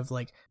lot of,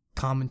 like,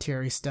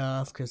 commentary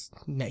stuff because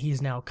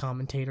he's now a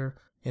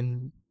commentator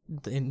in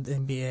the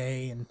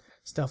NBA and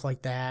stuff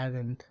like that.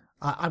 And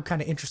I'm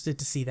kind of interested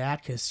to see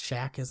that because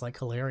Shaq is, like,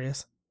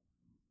 hilarious.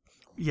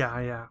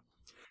 Yeah.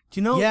 Do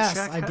you know? Yes,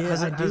 Shaq I did.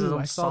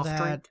 I saw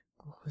that.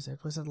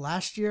 Was it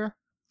last year?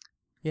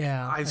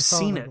 Yeah, I've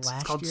seen it.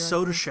 It's called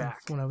Soda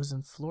Shack. When I was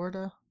in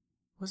Florida.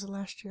 Was it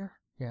last year?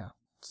 Yeah.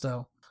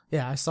 So,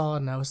 yeah, I saw it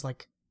and I was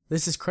like,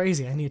 this is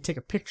crazy. I need to take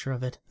a picture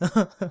of it.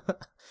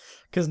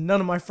 Because none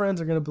of my friends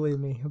are going to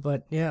believe me.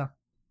 But, yeah.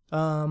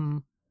 Yeah,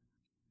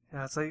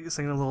 it's like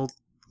a little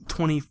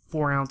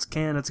 24-ounce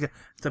can. It's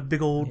a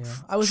big old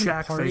I was Shaq in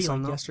a party, face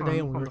like, yesterday,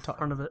 and we were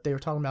front of it. They were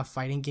talking about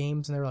fighting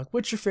games, and they were like,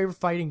 "What's your favorite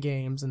fighting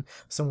games?" And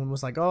someone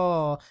was like,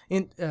 "Oh,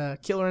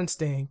 Killer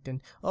Instinct,"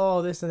 and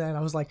 "Oh, this and that." And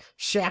I was like,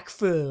 "Shaq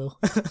Fu."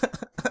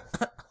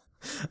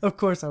 Of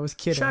course, I was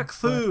kidding. Shaq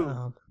Fu.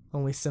 But,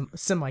 only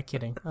semi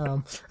kidding.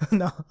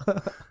 No,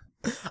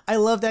 I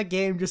love that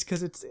game just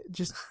because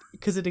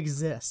it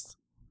exists.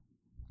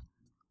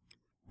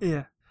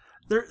 Yeah.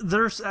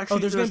 There's actually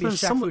there's going to be a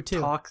some Shaq Fu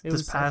 2. talk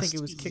this past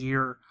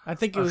year. I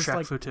think it was Shaq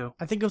like Fu 2.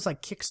 I think it was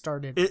like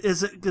kickstarted.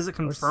 Is it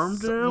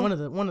confirmed now?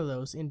 One of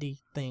those indie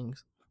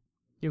things.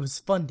 It was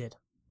funded.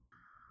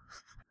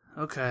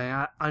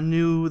 Okay, I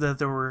knew that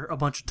there were a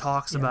bunch of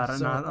talks Yeah, about it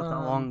so, not that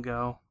long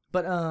ago.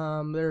 But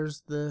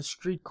there's the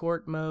street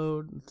court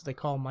mode they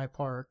call My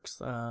Parks.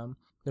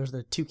 There's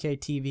the 2K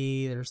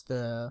TV. There's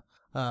the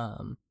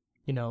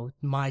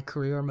My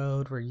Career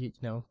mode where you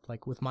know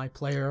like with my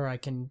player I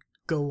can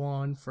go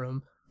on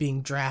from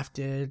being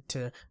drafted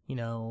to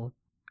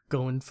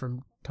going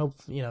from hope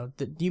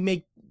you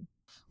make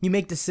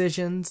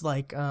decisions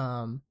like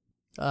you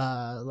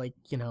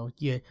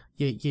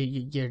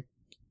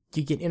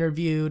get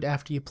interviewed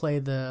after you play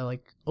the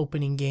like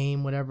opening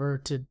game whatever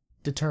to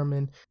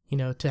determine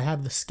to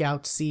have the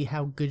scouts see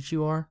how good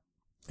you are,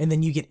 and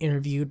then you get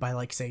interviewed by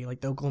like say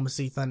like the Oklahoma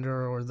City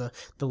Thunder or the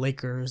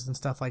Lakers and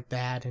stuff like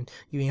that, and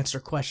you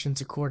answer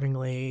questions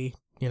accordingly,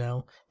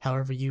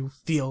 however you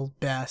feel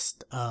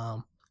best.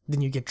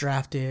 Then you get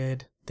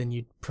drafted, then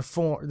you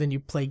perform, then you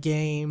play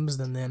games,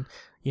 and then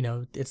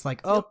it's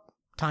like, oh,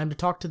 time to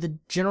talk to the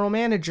general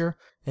manager,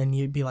 and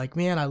you'd be like,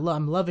 man,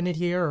 I'm loving it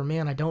here, or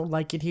man, I don't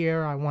like it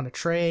here, I want to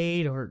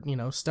trade, or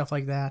stuff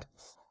like that.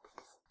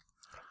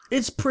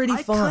 It's pretty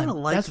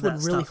fun. That's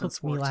what really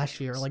hooked me last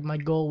year. Like my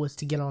goal was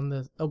to get on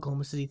the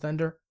Oklahoma City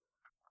Thunder,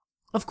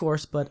 of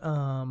course, but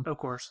of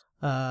course.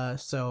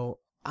 So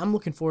I'm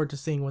looking forward to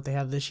seeing what they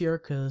have this year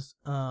because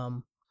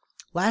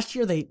last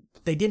year they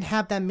didn't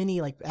have that many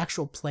like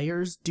actual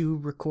players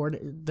record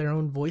their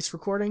own voice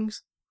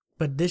recordings,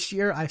 but this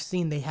year I've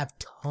seen they have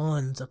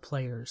tons of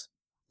players,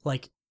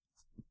 like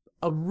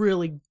a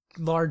really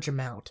large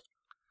amount.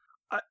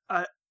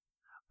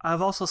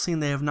 I've also seen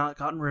they have not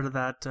gotten rid of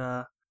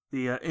that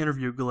the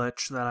interview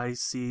glitch that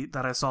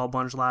I saw a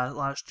bunch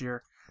last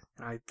year,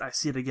 and I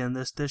see it again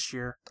this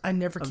year. I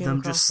never came across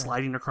them just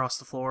sliding across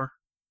the floor.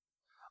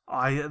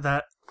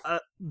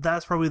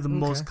 That's probably the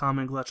most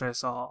common glitch I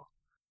saw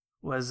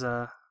was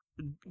a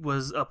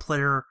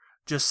player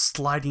just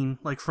sliding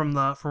like from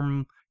like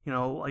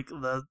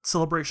the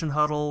celebration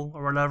huddle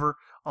or whatever,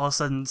 all of a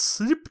sudden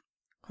slip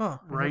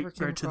right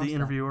to the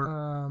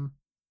interviewer.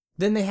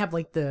 Then they have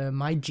like the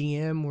My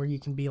GM where you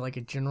can be like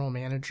a general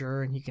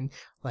manager and you can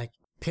like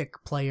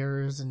pick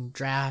players and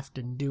draft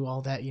and do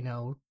all that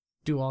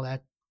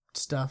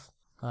stuff.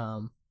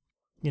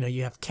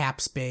 You have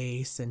cap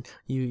space and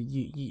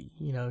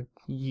you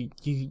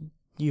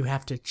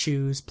have to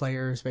choose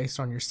players based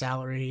on your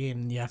salary,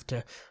 and you have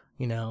to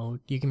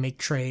you can make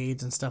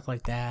trades and stuff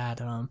like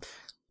that.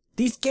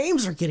 These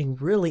games are getting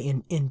really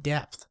in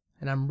depth,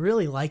 and I'm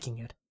really liking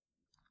it,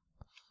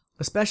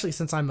 especially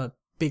since I'm a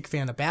big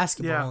fan of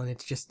basketball, and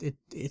it's just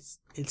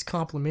it's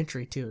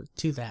complementary to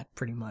that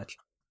pretty much.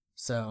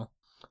 So,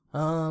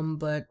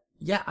 but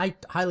yeah, I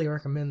highly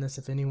recommend this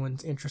if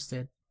anyone's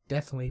interested.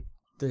 Definitely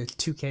the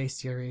 2K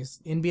series.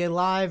 NBA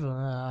Live,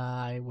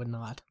 I would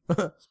not.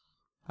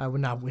 I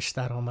would not wish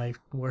that on my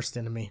worst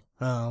enemy.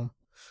 I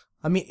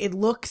mean, it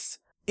looks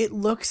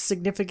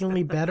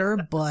significantly better,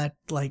 but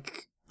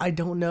like I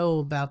don't know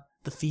about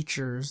the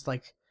features,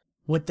 like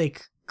what they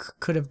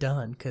could have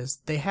done, because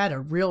they had a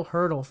real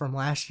hurdle from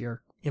last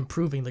year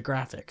improving the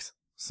graphics.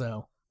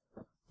 So,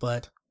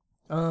 but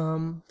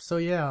so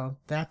yeah,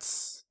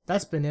 that's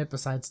been it.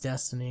 Besides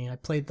Destiny, I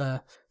played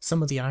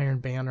some of the Iron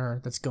Banner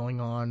that's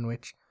going on,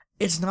 which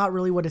it's not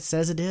really what it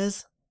says it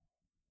is.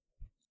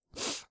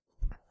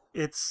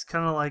 It's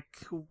kind of like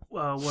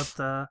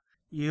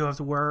you have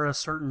to wear a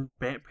certain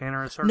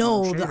banner, a certain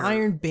No, the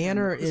Iron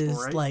Banner is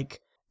right?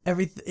 Like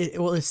everything.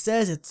 It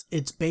says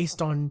it's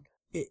based on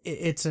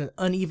it's an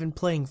uneven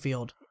playing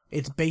field.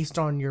 It's based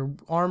on your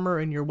armor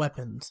and your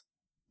weapons,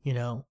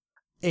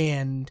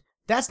 and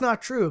that's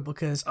not true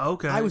because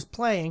I was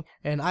playing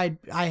and I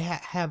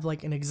have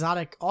like an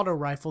exotic auto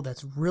rifle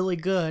that's really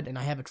good, and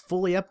I have it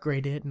fully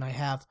upgraded, and I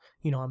have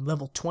I'm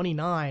level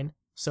 29,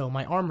 so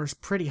my armor's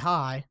pretty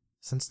high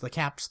since the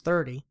cap's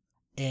 30,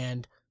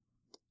 and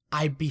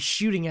I'd be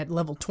shooting at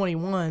level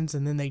 21s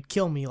and then they'd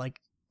kill me like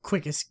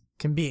quick as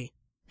can be.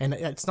 And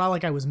it's not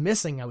like I was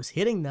missing, I was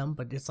hitting them,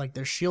 but it's like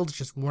their shields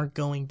just weren't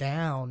going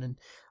down, and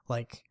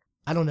like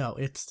I don't know,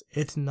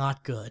 it's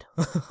not good.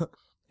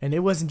 And it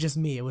wasn't just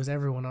me, it was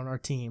everyone on our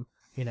team,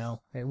 and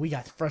we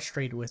got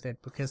frustrated with it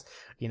because,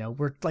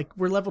 we're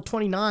level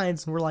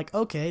 29s and we're like,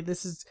 okay,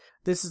 this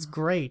is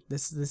great.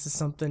 This is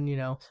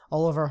something,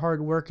 all of our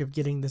hard work of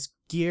getting this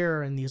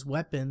gear and these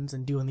weapons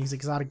and doing these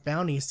exotic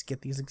bounties to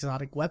get these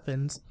exotic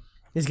weapons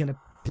is going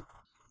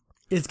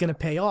to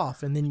pay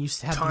off. And then you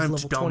have these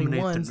level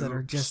 21s that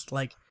are just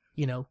like,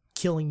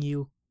 killing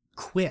you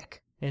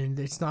quick. And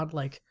it's not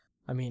like,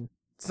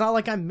 it's not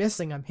like I'm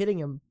missing, I'm hitting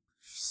them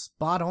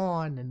spot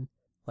on, and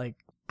like,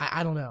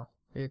 I don't know.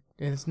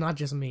 It's not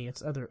just me,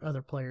 it's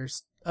other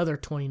players, other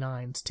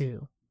 29s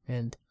too.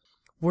 And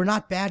we're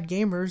not bad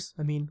gamers.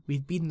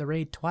 We've beaten the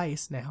raid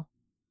twice now.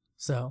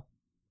 So.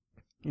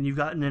 And you've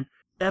gotten an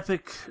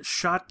epic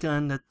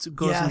shotgun that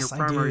goes in your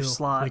primary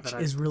slot, which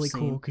is really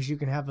cool because you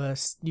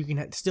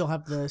can still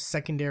have the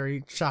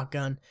secondary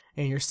shotgun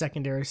in your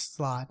secondary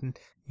slot, and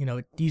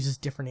it uses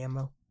different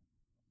ammo.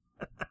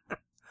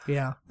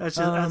 Yeah, that's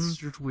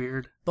just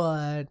weird.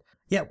 But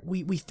yeah,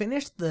 we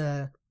finished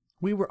the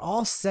We were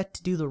all set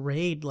to do the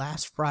raid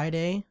last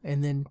Friday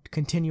and then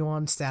continue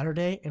on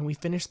Saturday, and we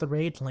finished the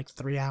raid in like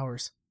 3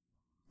 hours.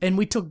 And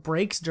we took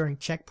breaks during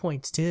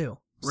checkpoints too.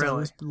 So Really? it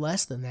was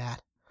less than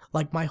that.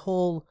 Like my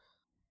whole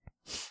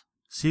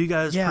So you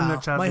guys pretty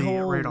much have my the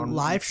whole raid on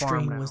live farm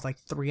stream now. was like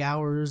 3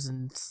 hours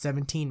and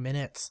 17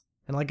 minutes.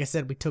 And like I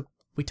said, we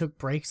took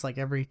breaks like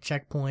every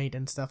checkpoint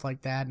and stuff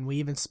like that, and we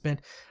even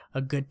spent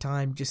a good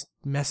time just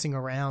messing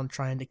around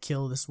trying to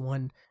kill this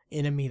one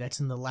enemy that's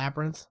in the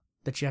labyrinth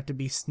that you have to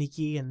be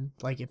sneaky, and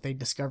like if they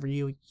discover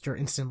you, you're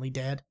instantly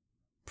dead,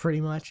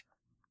 pretty much.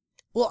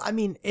 Well, I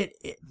mean,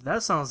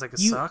 That sounds like it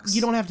sucks.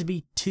 You don't have to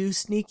be too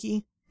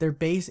sneaky.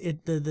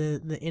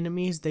 The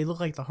enemies, they look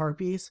like the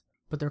harpies,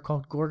 but they're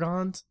called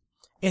gorgons,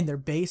 and they're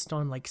based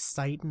on like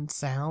sight and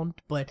sound,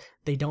 but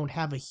they don't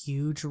have a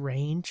huge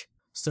range.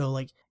 So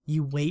like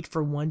you wait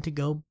for one to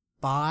go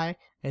by,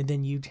 and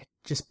then you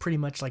just pretty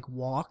much like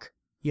walk.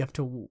 You have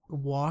to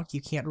walk.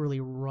 You can't really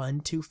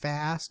run too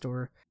fast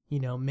or,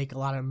 make a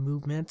lot of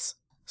movements.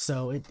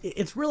 So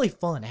it's really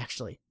fun,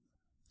 actually,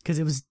 because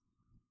it was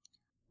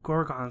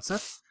Gorgons.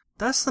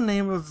 That's the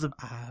name of the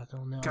I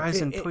don't know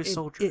guys in Toy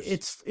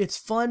Soldiers. It's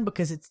fun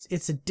because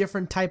it's a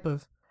different type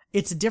of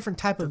gameplay.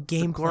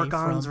 The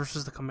Gorgons from,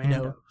 versus the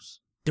Commandos.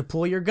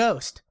 Deploy your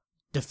ghost,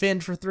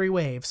 defend for 3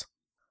 waves.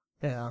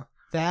 Yeah.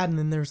 That, and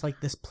then there's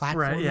like this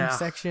platforming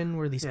section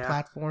where these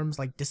platforms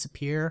like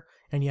disappear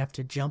and you have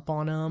to jump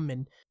on them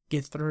and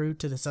get through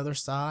to this other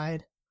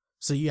side.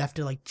 So you have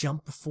to like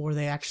jump before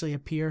they actually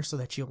appear so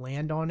that you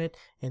land on it,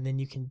 and then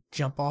you can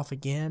jump off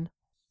again.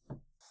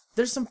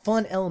 There's some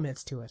fun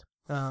elements to it.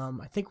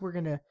 I think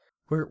we're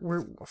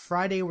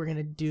Friday we're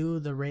gonna do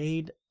the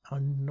raid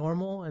on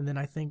normal, and then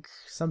I think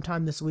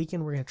sometime this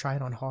weekend we're gonna try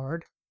it on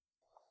hard,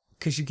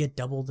 because you get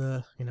double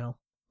the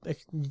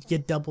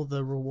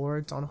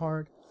rewards on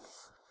hard.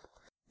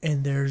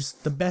 And there's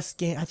the best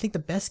game. I think the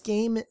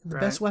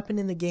best weapon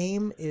in the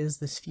game is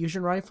this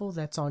fusion rifle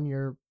that's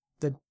on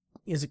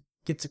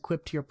gets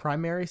equipped to your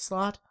primary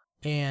slot,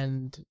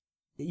 and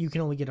you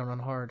can only get it on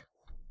hard.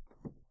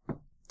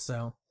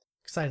 So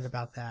excited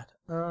about that.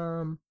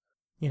 I'm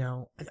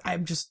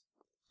just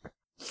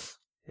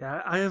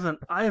I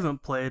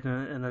haven't played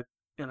in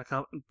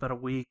about a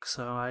week,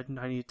 so I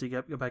need to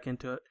go back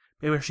into it.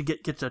 Maybe I should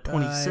get to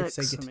 26. I'd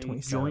say get to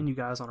 27. Join you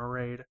guys on a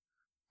raid.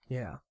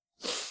 Yeah.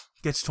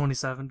 Get to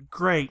 27.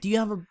 Great. Do you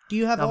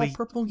have all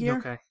purple gear?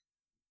 Okay.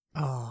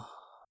 Oh.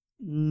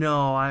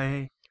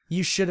 No,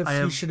 You should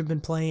have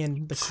been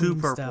playing the two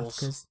queen purples. stuff,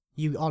 because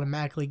you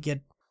automatically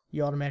get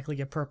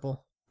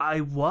purple. I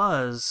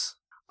was,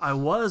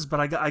 but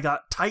I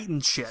got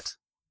Titan shit.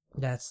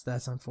 That's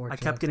unfortunate.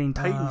 I kept getting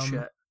Titan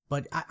shit.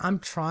 But I'm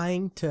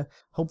trying to,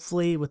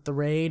 hopefully with the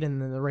raid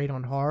and then the raid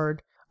on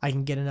hard, I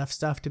can get enough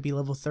stuff to be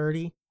level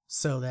 30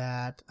 so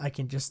that I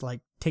can just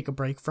like take a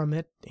break from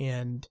it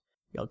and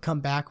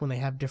come back when they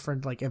have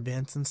different like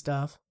events and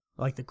stuff,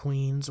 like the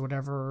queens or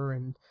whatever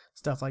and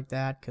stuff like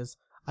that, because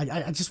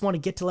I just want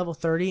to get to level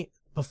 30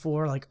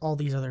 before like all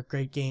these other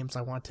great games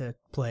I want to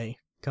play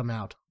come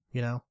out,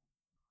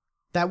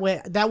 That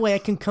way I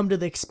can come to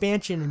the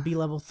expansion and be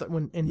level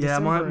in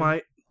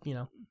December.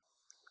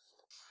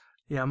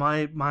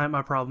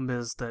 My problem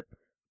is that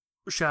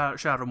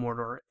Shadow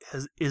Mordor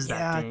is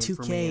that game 2K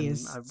for me, and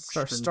is I've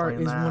start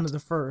is one of the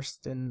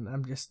first, and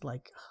I'm just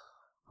like,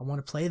 I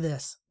want to play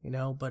this,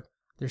 but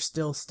there's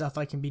still stuff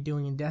I can be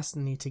doing in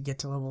Destiny to get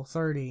to level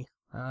 30.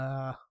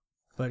 But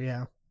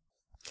yeah.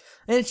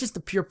 And it's just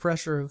the pure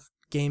pressure of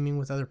gaming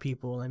with other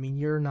people. I mean,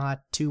 you're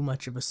not too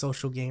much of a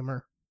social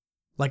gamer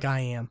like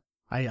I am.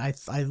 I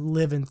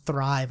live and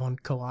thrive on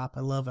co-op. I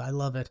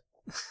love it.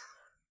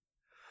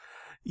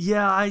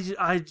 Yeah,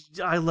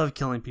 I love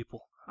killing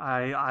people.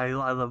 I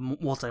love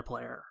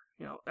multiplayer.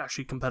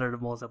 Actually competitive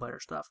multiplayer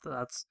stuff.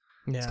 That's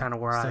kind of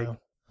where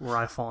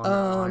I fall in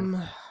that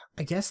line.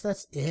 I guess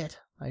that's it.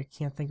 I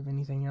can't think of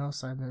anything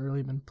else I've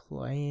really been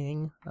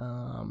playing.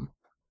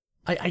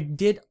 I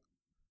did.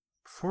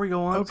 Before we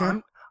go on, okay.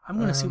 I'm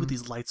going to see what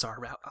these lights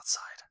are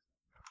outside.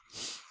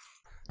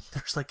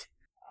 There's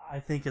I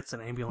think it's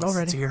an ambulance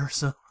that's here,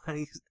 so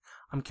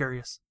I'm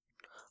curious.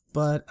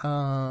 But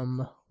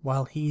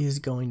while he is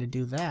going to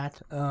do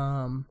that,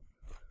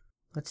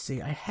 let's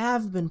see. I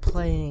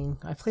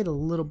played a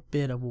little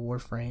bit of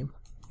Warframe,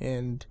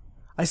 and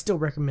I still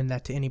recommend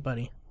that to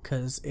anybody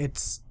because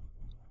it's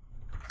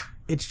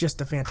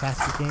just a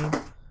fantastic game.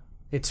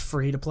 It's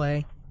free to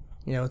play.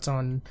 It's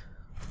on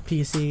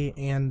PC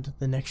and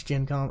the next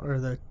gen or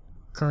the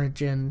current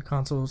gen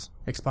consoles,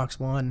 Xbox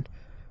One,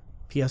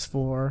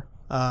 PS4.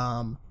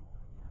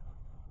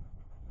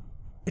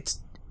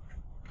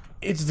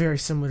 It's very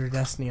similar to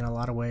Destiny in a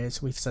lot of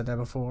ways. We've said that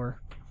before.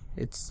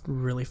 It's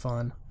really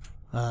fun.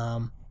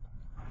 And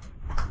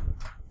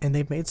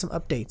they've made some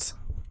updates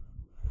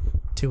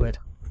to it.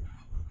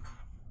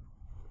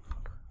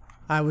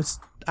 I was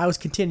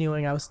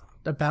continuing. I was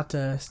about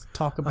to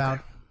talk about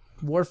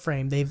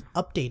Warframe. They've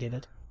updated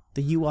it.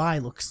 The UI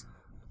looks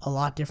a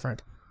lot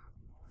different.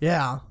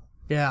 Yeah.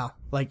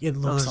 Like it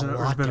looks a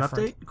lot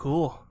different. Update?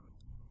 Cool.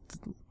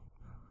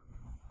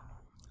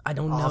 I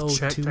don't I'll have know to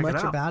check too it much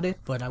out. about it,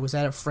 but I was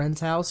at a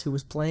friend's house who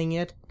was playing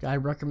it. I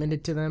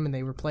recommended to them, and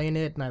they were playing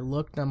it, and I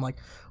looked, and I'm like,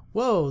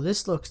 whoa,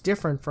 this looks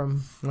different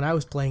from when I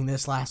was playing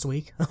this last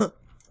week.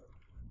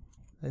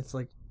 It's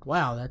like,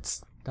 wow,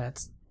 that's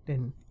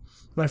and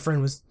my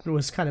friend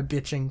was kind of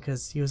bitching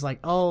because he was like,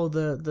 oh,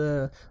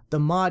 the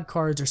mod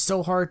cards are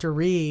so hard to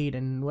read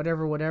and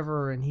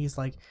whatever, and he's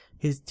like,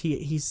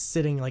 he's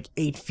sitting like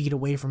 8 feet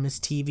away from his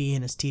TV,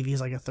 and his TV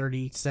is like a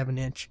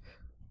 37-inch.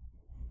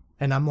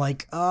 And I'm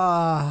like,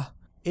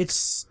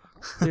 he's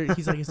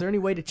like, is there any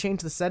way to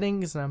change the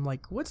settings? And I'm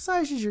like, what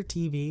size is your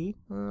TV?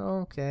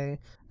 Oh, okay.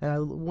 And I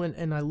went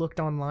and I looked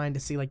online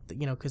to see, like,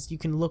 because you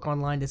can look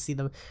online to see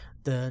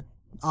the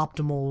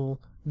optimal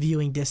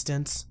viewing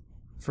distance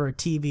for a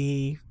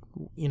TV,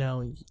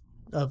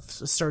 of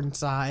a certain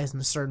size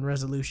and a certain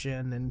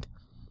resolution. And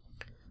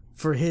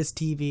for his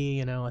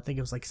TV, I think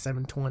it was like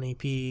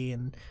 720p,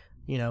 and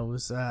it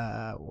was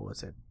what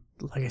was it?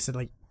 Like I said,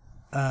 like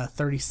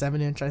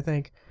 37-inch, I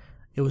think.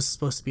 It was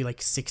supposed to be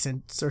like 6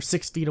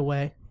 feet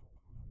away,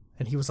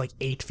 and he was like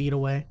 8 feet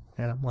away,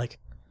 and I'm like,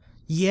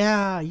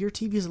 yeah, your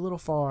TV is a little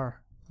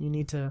far. You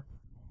need to,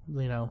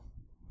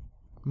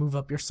 move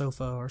up your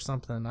sofa or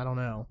something. I don't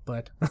know,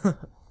 but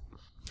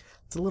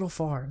it's a little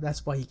far.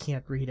 That's why you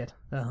can't read it.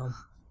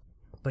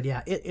 But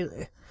yeah,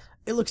 it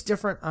looks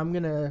different. I'm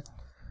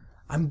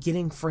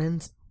getting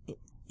friends,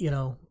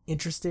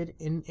 interested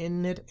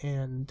in it,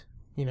 and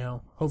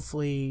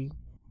hopefully,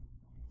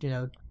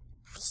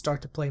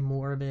 start to play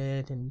more of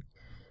it, and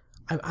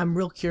I'm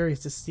real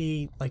curious to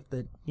see like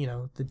the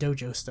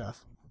dojo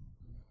stuff.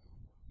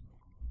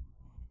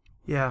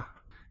 Yeah.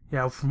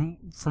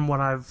 From what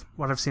I've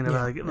seen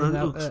about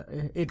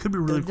it could be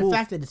really cool. The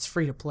fact that it's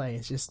free to play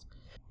is just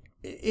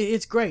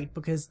it's great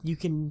because you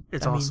can.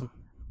 It's awesome.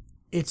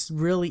 It's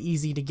really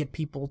easy to get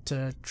people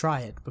to try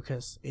it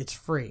because it's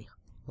free.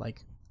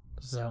 Let's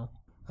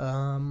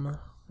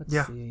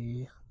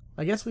see.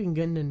 I guess we can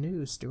get into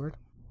news, Stuart.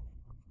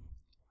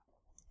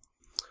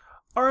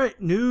 All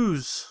right,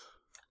 news.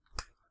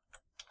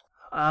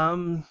 We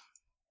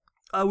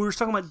were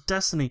talking about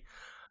Destiny.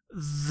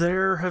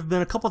 There have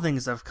been a couple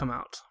things that have come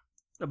out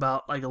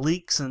about like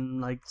leaks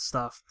and like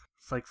stuff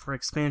like for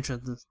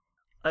expansions.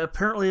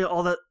 Apparently,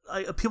 all that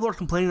people are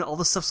complaining that all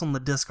this stuff's on the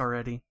disc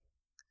already.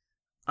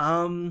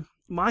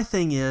 My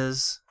thing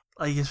is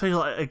especially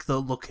like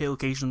the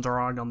locations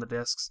are already on the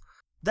discs.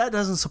 That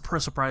doesn't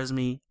surprise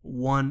me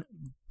one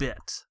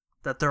bit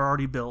that they're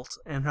already built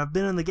and have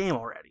been in the game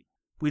already.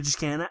 We just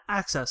can't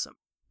access them.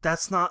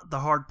 That's not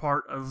the hard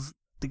part of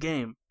the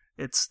game.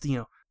 It's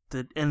the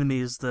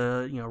enemies,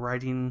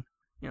 writing,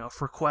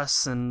 for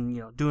quests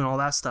and doing all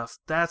that stuff.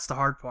 That's the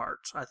hard part,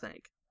 I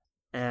think.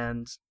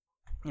 And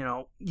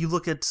you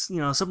look at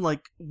something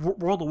like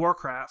World of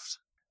Warcraft.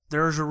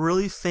 There's a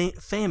really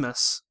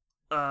famous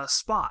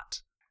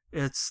spot.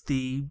 It's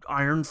the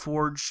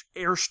Ironforge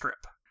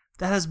airstrip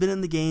that has been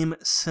in the game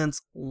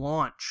since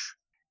launch,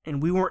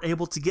 and we weren't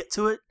able to get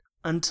to it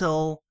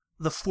until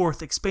the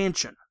 4th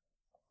expansion.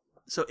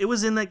 So it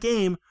was in that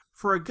game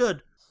for a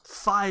good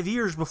 5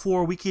 years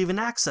before we could even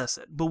access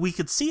it. But we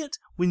could see it.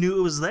 We knew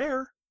it was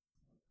there.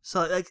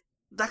 So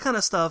that kind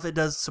of stuff, it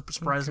does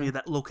surprise me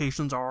that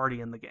locations are already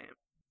in the game.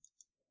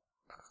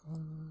 Let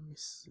me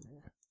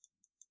see.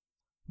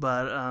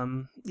 But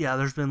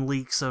there's been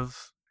leaks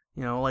of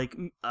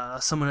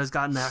someone has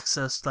gotten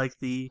access to like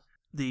the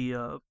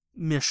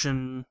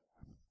mission,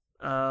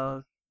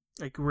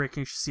 like where you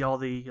can see all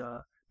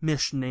the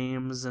mission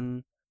names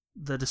and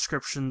the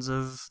descriptions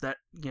of that,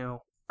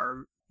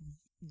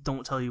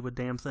 don't tell you a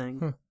damn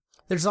thing.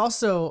 There's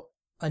also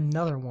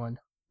another one.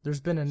 There's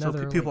been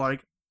another people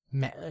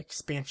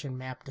expansion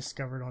map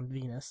discovered on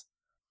Venus.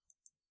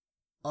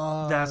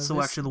 That's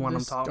actually the one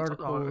I'm talking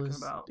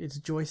about. It's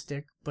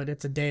Joystick, but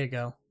it's a day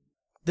ago.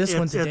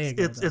 One's a day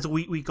ago. It's a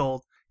week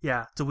old.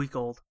 Yeah, it's a week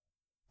old.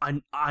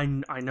 I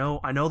know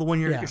the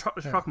one you're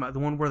talking about. The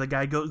one where the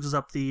guy goes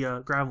up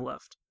the gravel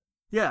lift.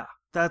 Yeah,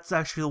 that's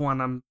actually the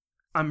one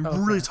I'm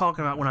really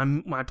talking about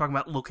when I talk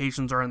about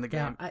locations are in the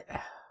game.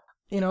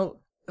 Yeah,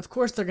 of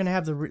course they're gonna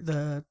have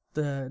the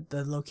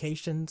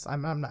locations.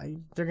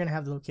 They're gonna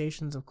have the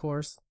locations, of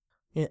course.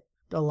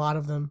 A lot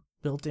of them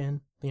built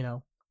in,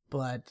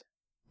 but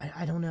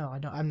I don't know.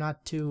 I'm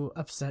not too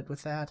upset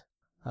with that.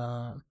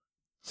 No,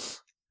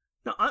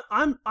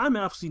 I'm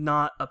absolutely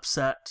not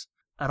upset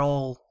at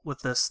all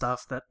with this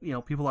stuff that,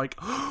 people are like,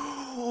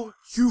 oh,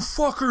 you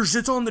fuckers,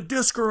 it's on the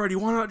disc already.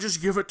 Why not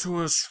just give it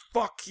to us?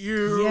 Fuck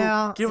you.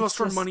 Yeah. Give us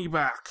our money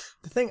back.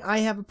 The thing I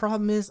have a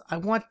problem is I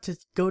want to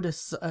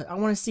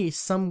see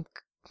some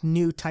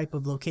new type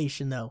of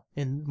location though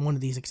in one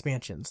of these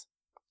expansions.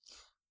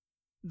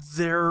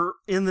 There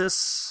in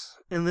this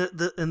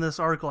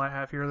article I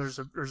have here,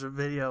 there's a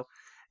video,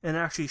 and it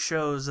actually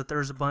shows that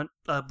there's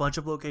a bunch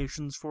of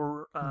locations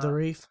for the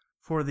reef.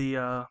 For the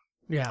I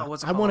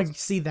want to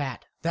see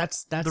that.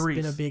 That's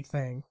been a big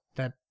thing.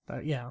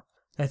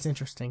 That's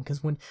interesting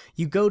because when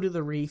you go to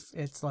the reef,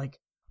 it's like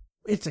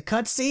it's a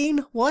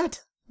cutscene.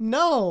 What?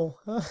 No.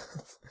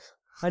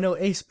 I know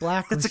Ace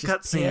Black was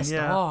just pissed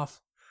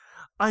off.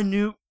 I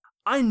knew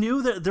I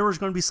knew that there was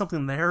going to be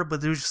something there,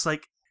 but it was just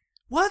like,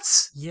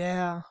 what?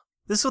 Yeah.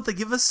 This is what they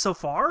give us so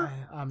far?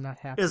 I'm not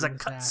happy Is a with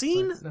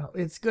cutscene? No,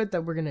 it's good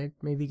that we're gonna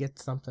maybe get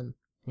something,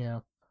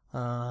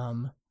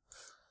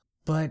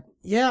 But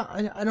yeah,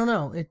 I don't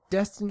know.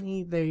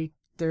 Destiny, the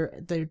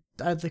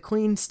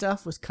Queen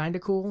stuff was kind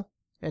of cool,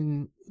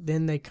 and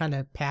then they kind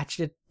of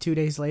patched it 2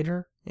 days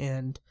later,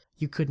 and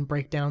you couldn't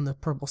break down the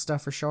purple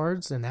stuff for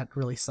shards, and that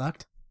really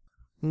sucked.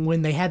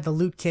 When they had the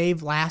loot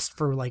cave last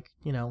for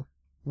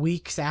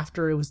weeks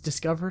after it was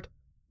discovered,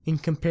 in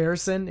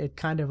comparison, it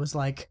kind of was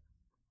like.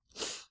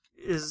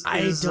 Is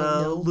don't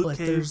know, Loot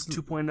Cave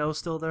 2.0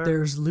 still there?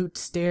 There's loot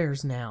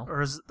stairs now. Or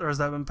has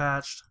that been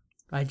patched?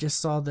 I just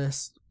saw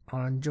this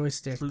on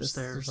Joystick. Loot this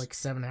stairs. was like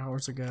 7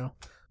 hours ago.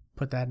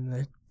 Put that in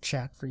the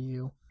chat for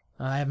you.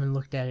 I haven't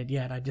looked at it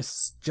yet. I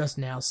just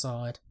now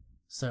saw it.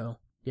 So,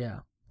 yeah.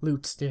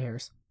 Loot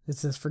stairs. It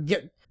says,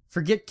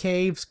 forget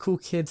caves, cool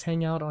kids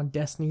hang out on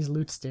Destiny's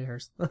loot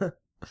stairs.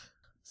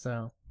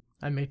 So,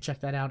 I may check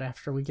that out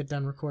after we get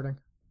done recording.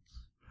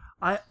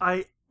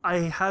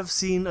 I have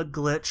seen a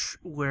glitch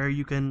where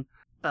you can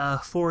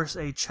force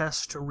a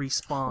chest to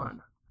respawn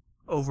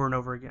over and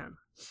over again.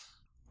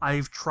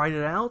 I've tried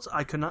it out.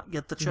 I could not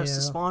get the chest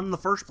to spawn in the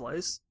first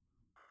place.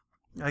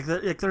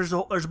 There's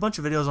a bunch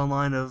of videos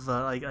online of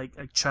like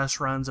chest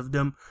runs of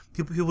them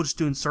people just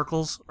doing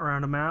circles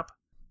around a map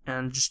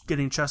and just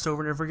getting chests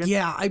over and over again.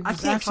 Yeah, I'm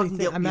actually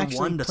planning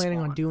spawn.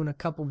 on doing a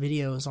couple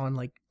videos on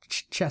like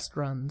chest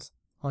runs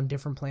on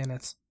different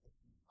planets.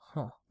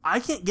 Huh. I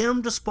can't get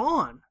them to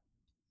spawn.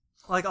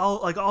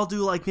 I'll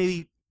do like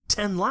maybe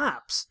 10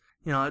 laps.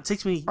 It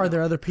takes me. Are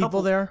there other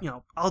people there?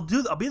 I'll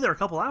be there a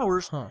couple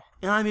hours, and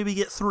I maybe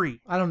get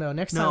 3. I don't know.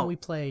 Next time we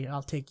play,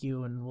 I'll take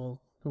you and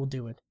we'll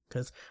do it,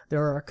 because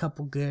there are a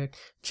couple good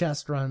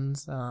chest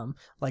runs. And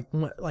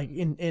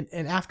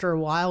after a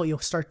while, you'll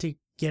start to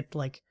get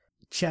like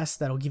chests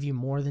that'll give you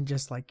more than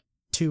just like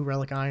 2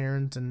 relic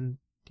irons and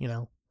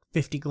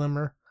 50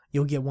 glimmer.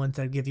 You'll get ones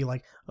that give you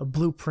like a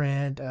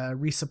blueprint, a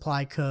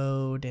resupply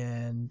code,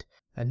 and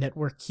a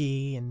network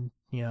key, and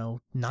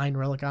 9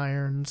 relic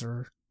irons,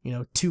 or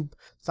 2.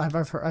 So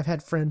I've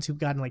had friends who've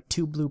gotten like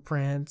 2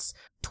 blueprints,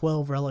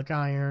 12 relic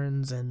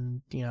irons,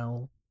 and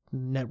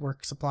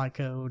network supply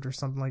code or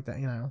something like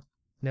that.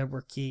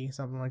 Network key,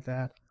 something like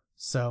that.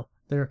 So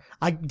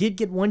I did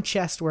get one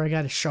chest where I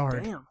got a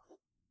shard. Damn.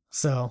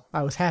 So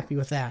I was happy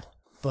with that,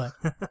 but.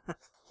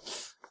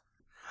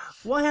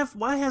 Why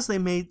has they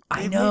made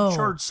made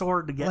shard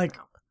sword to get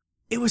now?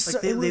 It was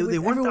like they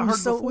weren't that hard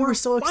before. We were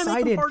so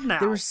excited. Now?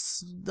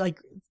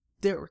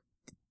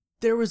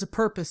 There was a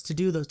purpose to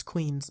do those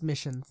Queen's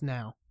missions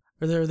now,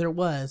 or there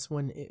was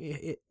when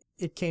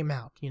it came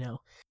out,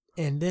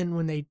 and then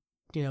when they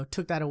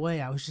took that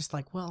away, I was just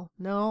like, well,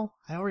 no,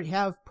 I already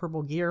have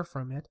purple gear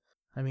from it.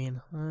 I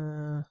mean,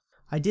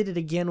 I did it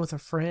again with a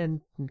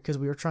friend because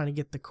we were trying to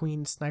get the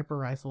Queen sniper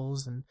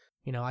rifles, and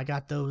I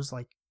got those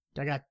I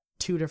got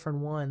 2 different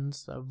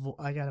ones.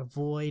 I got a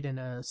Void and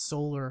a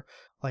Solar.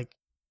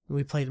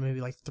 We played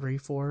maybe like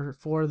 4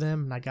 of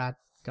them, and I got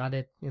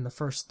it in the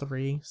first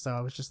 3. So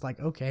I was just like,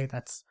 okay,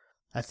 that's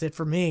it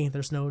for me.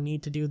 There's no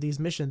need to do these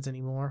missions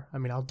anymore. I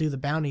mean, I'll do the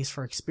bounties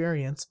for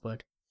experience,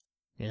 but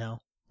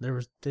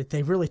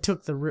they really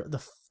took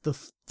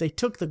they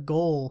took the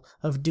goal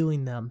of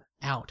doing them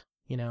out.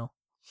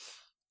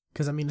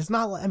 Because I mean, it's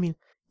not like, I mean,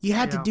 you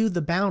had to do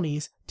the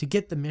bounties to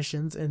get the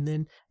missions, and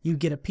then you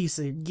get a piece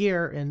of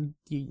gear, and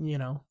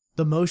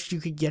the most you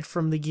could get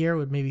from the gear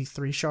would maybe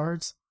 3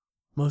 shards.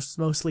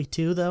 Mostly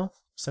 2 though.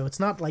 So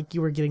it's not like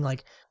you were getting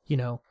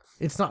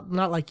it's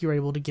not like you were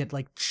able to get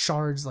like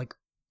shards like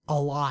a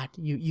lot.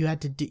 You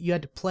had to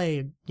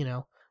play,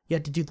 you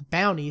had to do the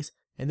bounties,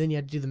 and then you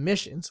had to do the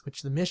missions,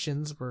 which the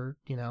missions were,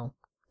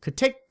 could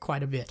take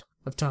quite a bit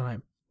of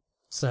time.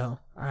 So,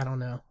 I don't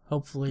know.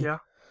 Hopefully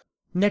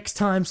next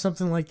time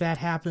something like that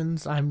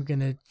happens, I'm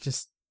gonna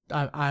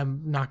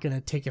I'm not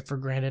gonna take it for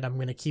granted. I'm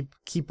gonna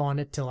keep on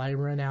it till I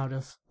run out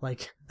of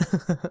like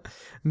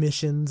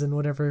missions and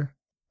whatever.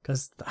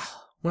 Because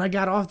when I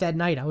got off that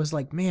night, I was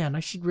like, man,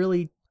 I should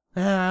really.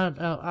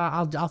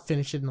 I'll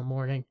finish it in the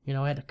morning.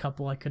 I had a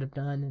couple I could have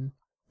done, and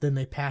then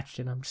they patched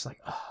it. I'm just like,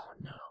 oh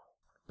no.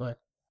 But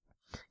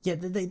yeah,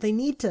 they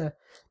need to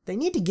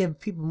give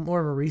people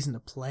more of a reason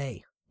to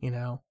play.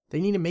 They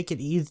need to make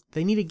it easy.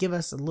 They need to give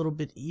us a little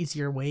bit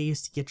easier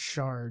ways to get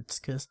shards.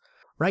 Because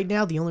right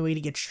now, the only way to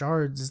get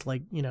shards is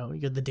like you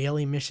get the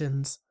daily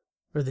missions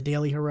or the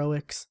daily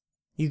heroics.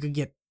 You could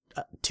get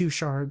 2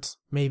 shards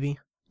maybe.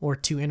 Or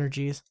 2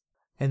 energies,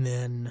 and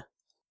then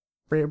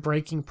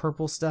breaking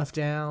purple stuff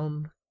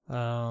down,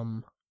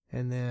 and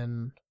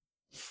then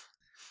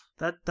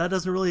that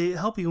doesn't really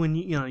help you when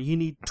you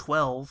need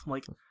 12.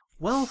 Like,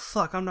 well,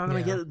 fuck, I'm not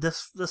gonna get it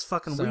this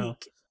fucking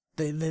week.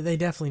 They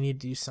definitely need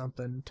to do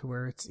something to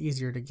where it's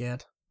easier to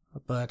get,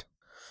 but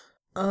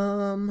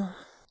and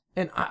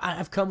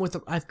I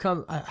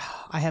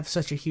have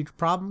such a huge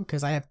problem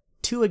because I have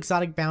 2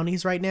 exotic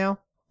bounties right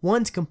now.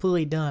 One's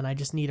completely done. I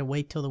just need to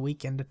wait till the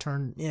weekend to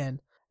turn in.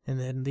 And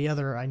then the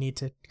other I need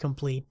to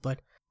complete,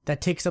 but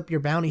that takes up your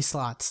bounty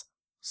slots.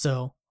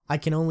 So I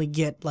can only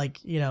get like,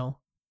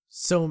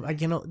 so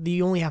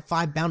you only have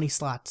 5 bounty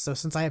slots. So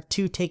since I have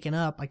 2 taken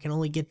up, I can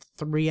only get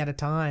 3 at a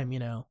time,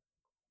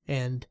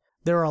 and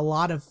there are a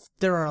lot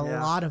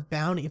of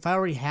bounty. If I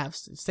already have,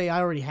 say I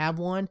already have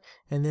one,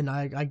 and then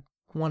I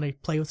want to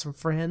play with some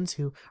friends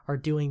who are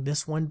doing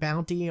this one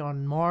bounty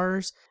on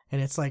Mars,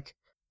 and it's like,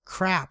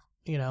 crap,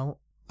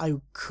 I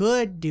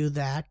could do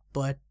that,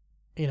 but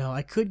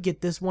I could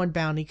get this one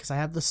bounty because I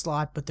have the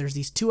slot, but there's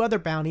these 2 other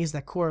bounties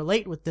that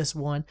correlate with this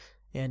one,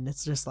 and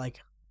it's just like,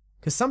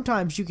 because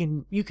sometimes you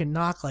can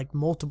knock like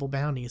multiple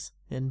bounties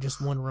in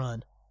just one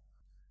run.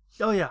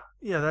 Oh yeah,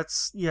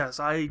 yes.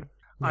 I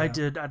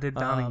did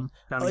bounty. In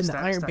the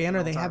Iron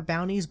Banner, they have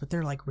bounties, but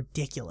they're like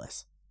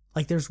ridiculous.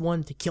 Like there's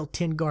one to kill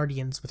 10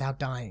 Guardians without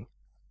dying.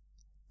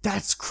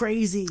 That's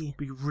crazy.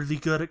 Be really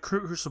good at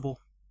Crucible.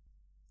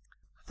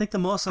 I think the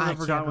most I've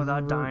ever gotten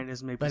without dying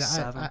is maybe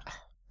 7.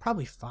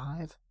 Probably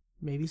 5,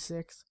 maybe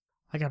 6.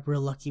 I got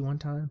real lucky one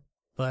time,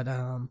 but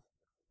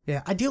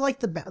yeah, I do like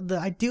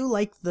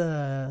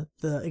the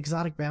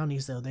exotic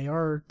bounties though.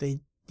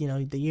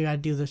 You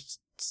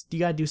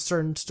gotta do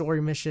certain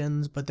story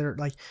missions, but they're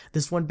like,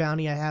 this one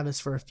bounty I have is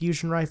for a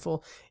fusion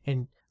rifle,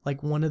 and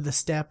like one of the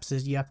steps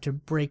is you have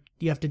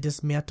to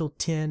dismantle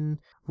 10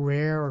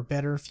 rare or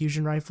better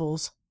fusion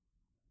rifles.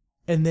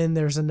 And then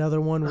there's another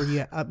one where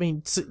you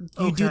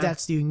do that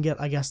so you can get,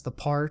 I guess, the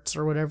parts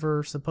or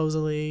whatever,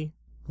 supposedly,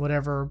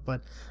 whatever.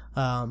 But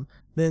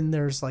then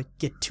there's like,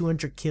 get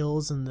 200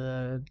 kills in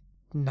the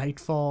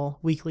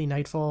weekly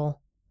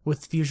Nightfall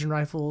with fusion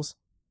rifles.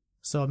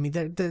 So I mean,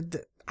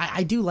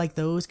 I do like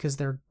those because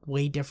they're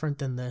way different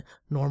than the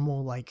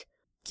normal, like,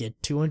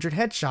 get 200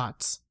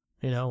 headshots,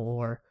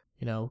 or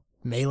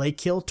melee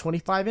kill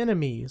 25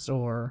 enemies,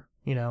 or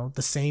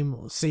the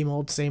same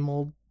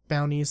old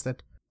bounties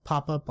that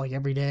pop up like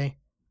every day.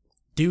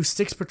 Do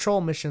 6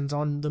 patrol missions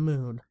on the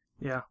moon.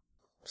 Yeah.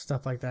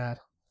 Stuff like that.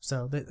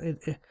 So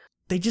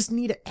they just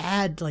need to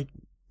add like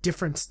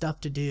different stuff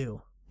to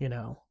do,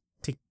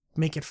 to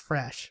make it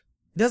fresh.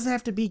 It doesn't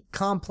have to be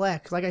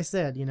complex. Like I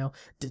said,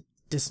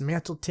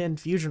 dismantle 10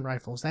 fusion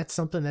rifles. That's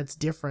something that's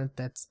different.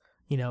 That's,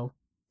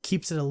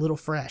 keeps it a little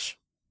fresh.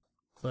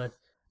 But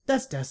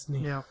that's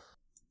Destiny. Yeah.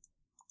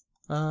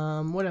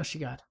 What else you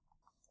got?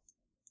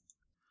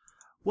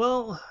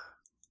 Well,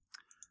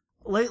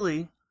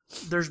 lately,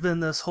 there's been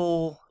this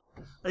whole,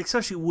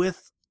 especially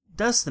with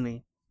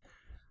Destiny,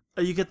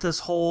 you get this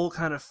whole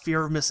kind of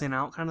fear of missing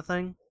out kind of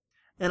thing.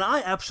 And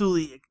I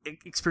absolutely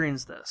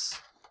experienced this.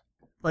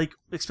 Like,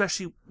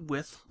 especially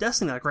with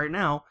Destiny, like right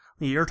now,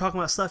 you're talking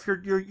about stuff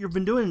you've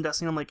been doing in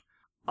Destiny. I'm like,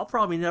 I'll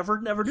probably never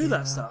do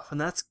that stuff, and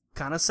that's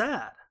kind of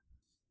sad.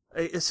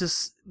 It's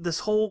just this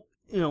whole,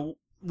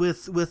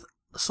 with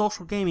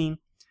social gaming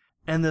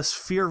and this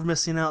fear of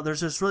missing out. There's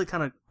this really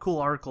kind of cool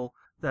article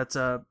that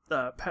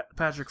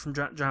Patrick from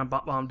Giant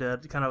Bomb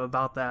did, kind of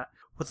about that,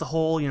 with the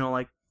whole,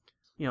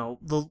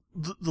 the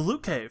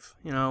loot cave.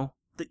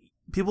 The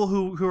people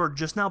who are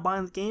just now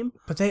buying the game,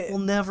 but they will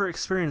never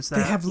experience that.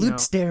 They have loot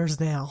stairs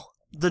now.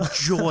 The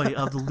joy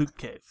of the loot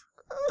cave.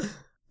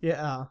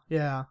 Yeah.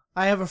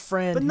 I have a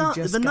friend who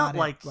just got it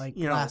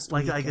last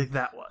week. Like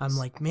that was. I'm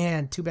like,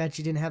 man, too bad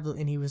you didn't have the.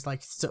 And he was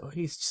like,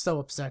 he's so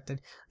upset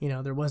that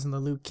there wasn't the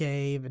loot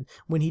cave, and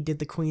when he did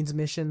the Queen's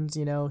missions,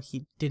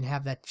 he didn't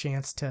have that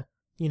chance to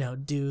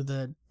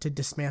to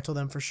dismantle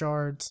them for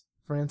shards,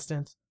 for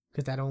instance,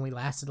 because that only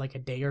lasted like a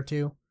day or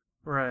 2.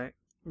 Right.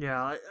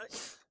 Yeah.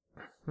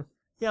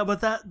 Yeah,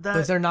 but that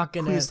but they're not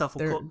gonna. Queen stuff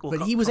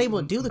but he was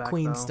able to do the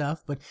Queen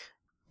stuff, but.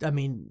 I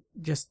mean,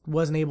 just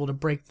wasn't able to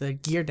break the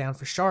gear down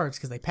for shards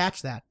because they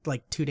patched that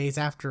like 2 days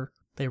after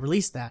they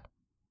released that.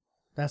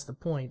 That's the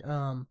point.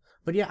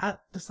 But yeah,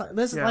 this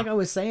is like I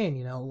was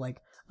saying,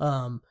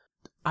 I'm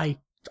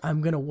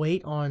gonna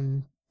wait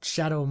on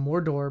Shadow of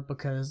Mordor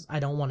because I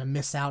don't want to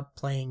miss out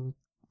playing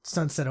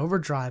Sunset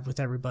Overdrive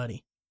with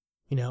everybody.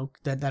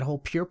 That whole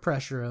peer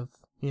pressure of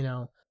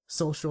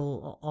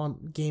social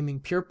on gaming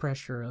peer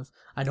pressure of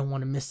I don't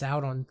want to miss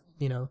out on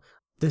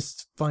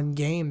this fun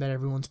game that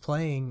everyone's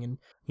playing, and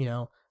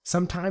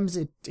sometimes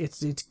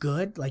it's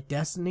good, like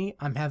Destiny.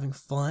 I'm having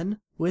fun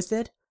with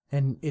it,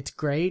 and it's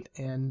great,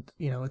 and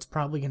it's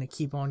probably going to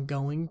keep on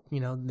going.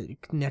 The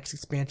next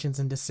expansion's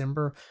in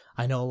December.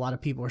 I know a lot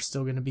of people are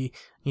still going to be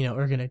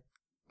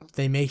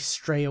they may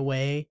stray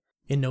away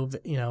in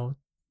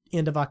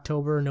end of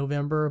October,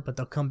 November, but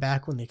they'll come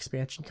back when the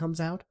expansion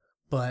comes out.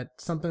 But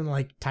something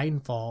like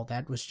Titanfall,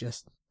 that was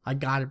just, I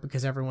got it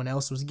because everyone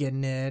else was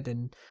getting it,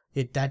 and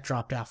that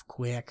dropped off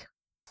quick.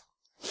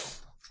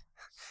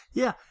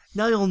 Yeah,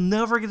 now you'll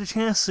never get a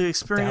chance to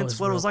experience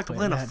what it was like to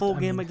play a full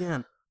game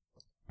again.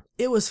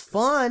 It was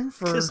fun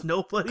for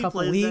nobody a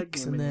couple plays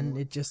weeks, that game and then anymore.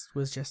 it just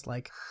was just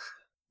like,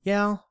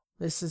 yeah,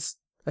 this is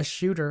a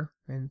shooter,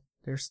 and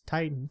there's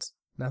Titans.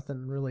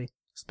 Nothing really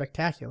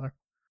spectacular.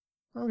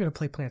 I'm gonna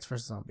play Plants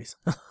vs. Zombies.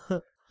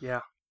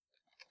 Yeah.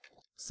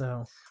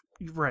 So.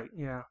 Right.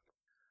 Yeah.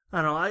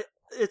 I don't know.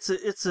 It's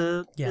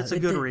a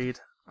good read.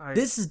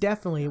 This is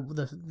definitely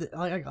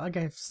like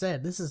I've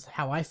said. This is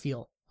how I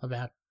feel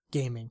about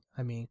gaming.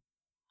 I mean,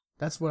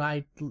 That's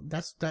what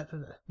that's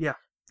Yeah,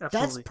 that's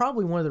absolutely.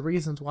 probably one of the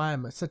reasons why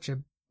I'm such a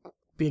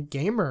big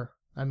gamer.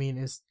 I mean,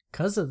 is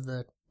because of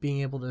the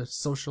being able to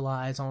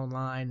socialize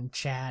online and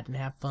chat and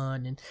have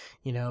fun and,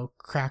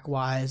 crack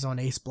wise on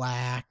Ace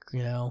Black,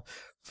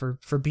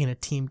 for being a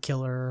team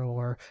killer,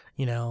 or,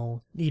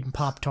 eating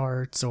Pop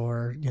Tarts,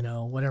 or,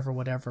 whatever,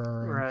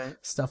 and Right.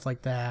 stuff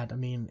like that. I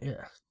mean,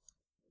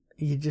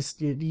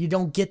 you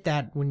don't get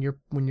that when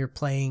you're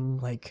playing,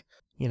 like,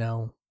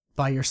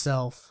 by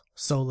yourself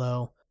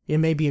solo. It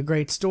may be a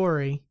great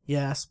story,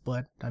 yes,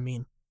 but I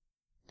mean,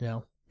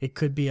 it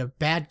could be a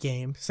bad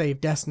game. Say if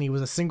Destiny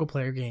was a single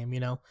player game,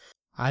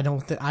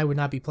 I would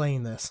not be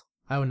playing this.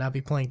 I would not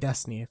be playing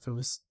Destiny if it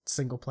was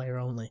single player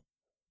only.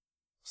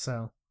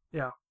 So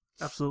Yeah,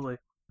 absolutely.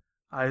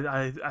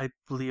 I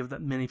believe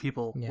that many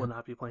people would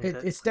not be playing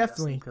it's Destiny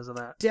definitely because of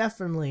that.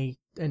 Definitely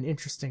an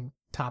interesting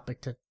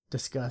topic to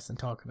discuss and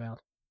talk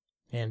about,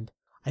 and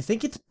I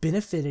think it's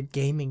benefited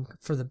gaming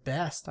for the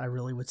best. I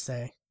really would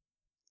say.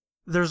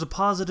 There's a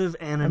positive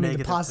and a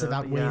negative. The positive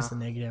outweighs the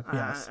yeah. negative.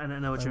 Yes, I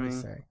know what you mean.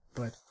 Say,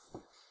 but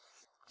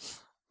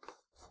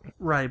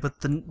right, but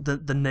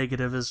the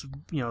negative is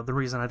the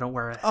reason I don't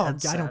wear a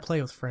headset. I don't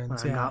play with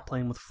friends. I'm not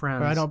playing with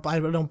friends. Or I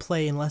don't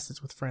play unless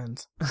it's with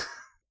friends.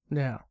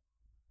 Yeah.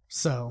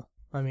 So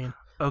I mean,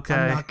 okay,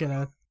 I'm not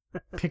gonna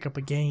pick up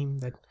a game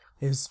that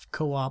is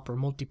co-op or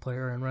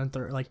multiplayer and run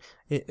through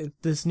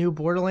this new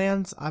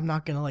Borderlands. I'm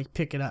not gonna like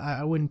pick it up.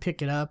 I wouldn't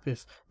pick it up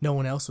if no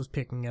one else was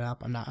picking it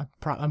up. I'm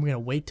gonna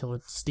wait till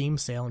it's Steam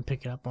sale and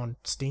pick it up on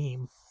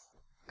Steam,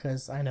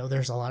 because I know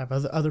there's a lot of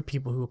other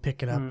people who will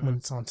pick it up when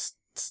it's on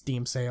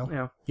Steam sale.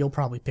 Yeah, you'll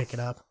probably pick it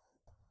up.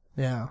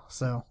 Yeah,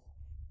 so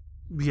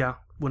yeah,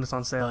 when it's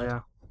on sale.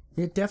 Yeah,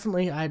 it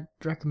definitely. I'd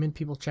recommend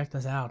people check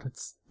this out.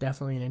 It's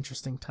definitely an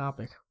interesting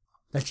topic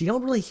that you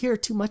don't really hear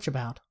too much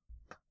about,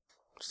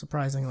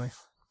 surprisingly.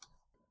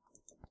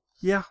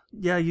 Yeah,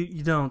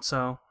 you don't.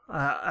 So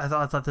I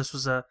thought this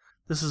was a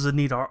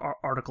neat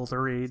article to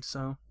read.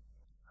 So,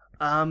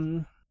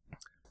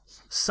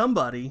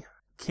 somebody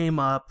came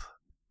up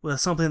with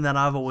something that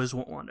I've always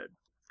wanted,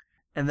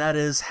 and that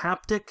is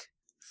haptic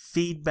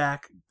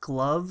feedback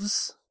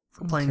gloves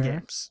for playing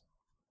games.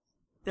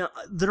 There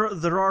are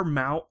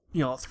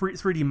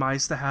 3D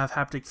mice that have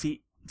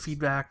haptic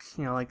feedback.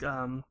 Like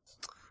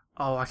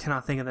I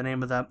cannot think of the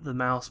name of the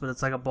mouse, but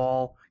it's like a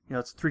ball.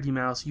 It's a 3D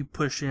mouse. You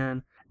push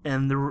in,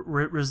 and the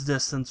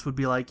resistance would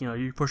be like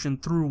you're pushing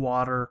through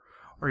water,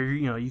 or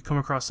you come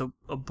across a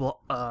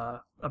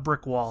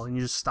brick wall and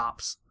you just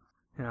stops.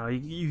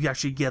 You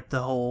actually get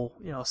the whole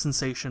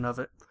sensation of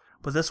it.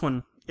 But this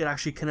one, it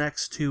actually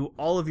connects to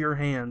all of your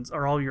hands,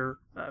 or all your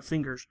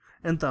fingers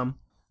and thumb.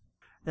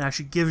 It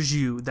actually gives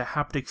you the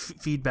haptic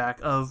feedback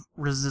of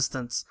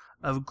resistance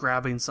of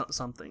grabbing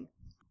something.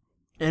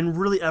 And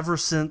really, ever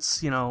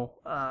since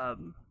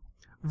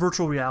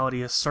virtual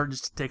reality has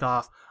started to take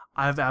off,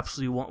 I've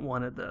absolutely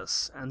wanted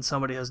this, and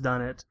somebody has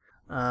done it.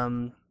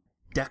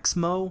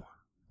 Dexmo,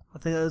 I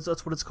think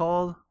that's what it's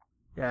called.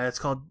 Yeah, it's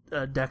called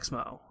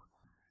Dexmo,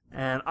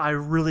 and I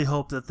really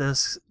hope that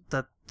this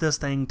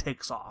thing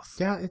takes off.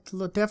 Yeah, it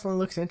definitely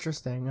looks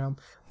interesting.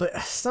 But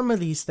some of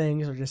these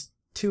things are just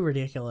too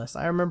ridiculous.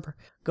 I remember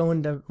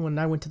when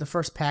I went to the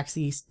first PAX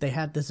East, they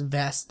had this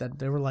vest that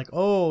they were like,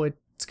 "Oh,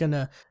 it's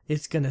gonna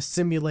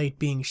simulate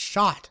being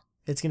shot.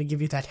 It's gonna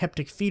give you that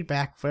haptic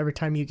feedback for every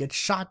time you get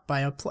shot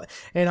by a play."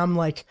 And I'm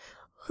like,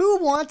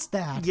 who wants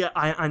that? Yeah,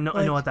 I know.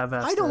 I know what that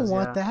vest is. I don't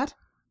want that.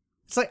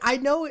 It's like, I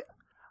know it.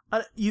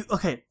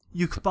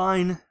 You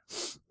combine.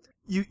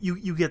 You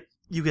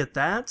get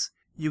that.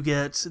 You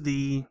get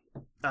the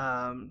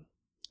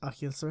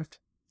Oculus Rift.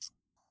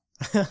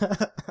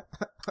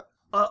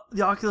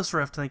 The Oculus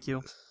Rift. Thank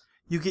you.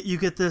 You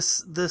get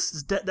this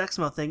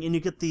Dexmo thing, and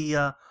you get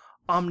the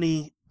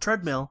Omni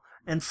treadmill.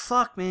 And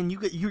fuck, man,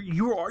 you're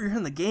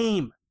in the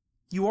game.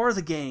 You are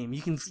the game.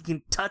 You can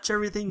touch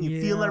everything.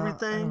 You feel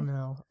everything. I don't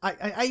know.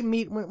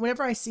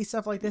 Whenever I see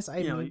stuff like this, I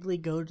immediately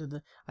go to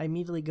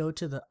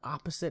the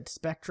opposite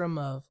spectrum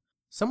of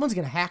someone's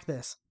gonna hack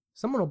this.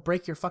 Someone will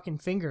break your fucking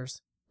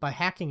fingers by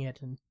hacking it,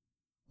 and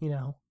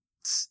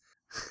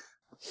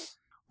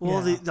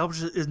Well, the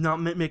opposite is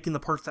not making the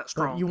parts that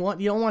strong. But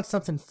you don't want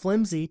something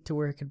flimsy to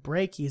where it could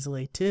break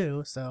easily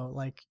too. So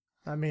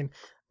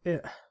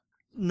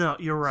No,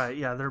 you're right.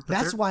 Yeah,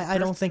 that's why I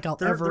don't think I'll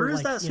ever,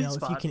 if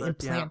you can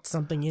implant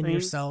something in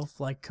yourself,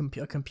 like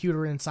a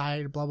computer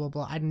inside, blah blah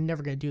blah. I'm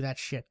never gonna do that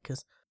shit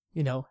because,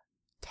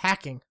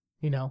 hacking.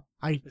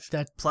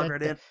 Plug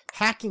right in.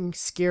 Hacking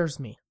scares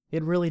me.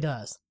 It really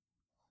does.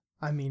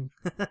 I mean,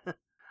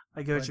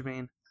 I get what you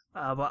mean.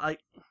 But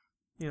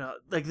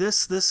like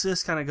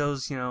this kind of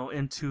goes,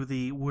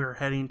 into we're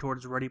heading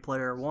towards Ready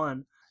Player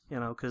One,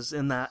 because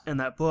in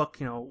that book,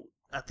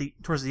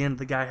 towards the end,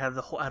 the guy had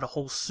a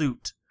whole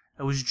suit.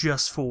 It was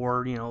just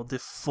for, the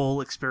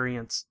full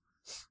experience.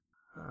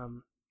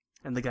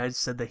 And the guy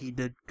said that he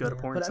did go to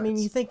porn sites. But I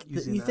mean, you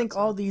think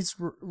all these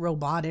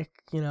robotic,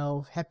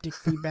 haptic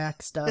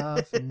feedback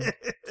stuff and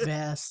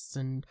vests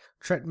and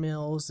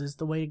treadmills is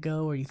the way to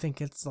go, or you think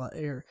it's like,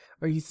 or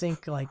you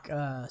think like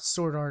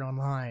Sword Art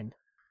Online?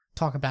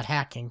 talk about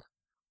hacking,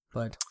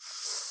 but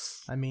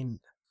I mean,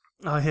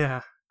 Oh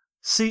yeah.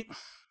 See,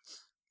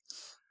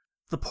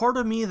 the part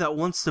of me that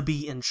wants to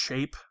be in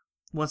shape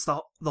wants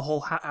the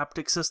whole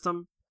haptic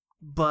system,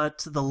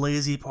 but the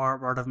lazy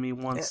part of me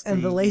wants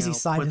and the lazy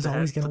side put is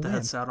always going put to the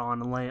win, headset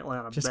on and lay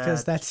on a just bed.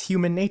 because that's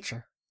human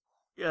nature.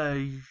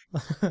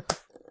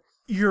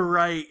 You're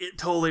right. It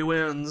totally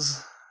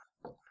wins.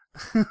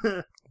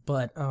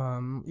 But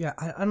yeah,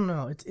 I don't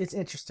know. It's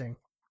interesting,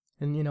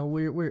 and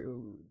we're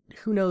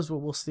who knows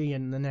what we'll see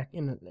in the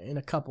in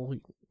a couple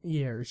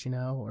years,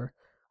 or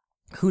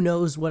who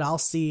knows what I'll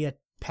see at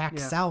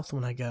PAX South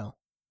when I go.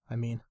 I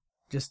mean,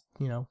 just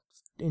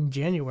in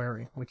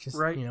January, which is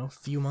right. A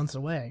few months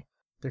away,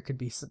 there could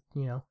be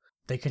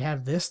they could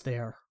have this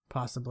there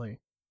possibly,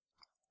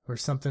 or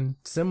something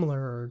similar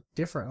or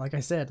different. Like I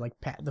said, like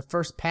the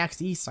first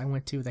PAX East I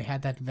went to, they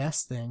had that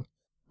vest thing,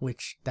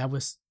 which that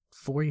was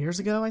 4 years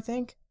ago, I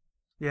think.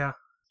 Yeah.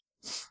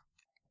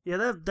 Yeah,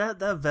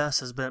 that vest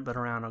has been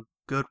around a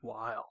good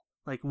while.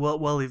 Like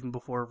well even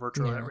before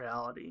virtual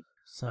reality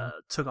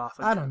took off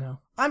again. I don't know.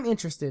 I'm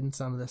interested in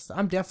some of this.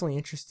 I'm definitely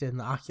interested in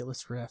the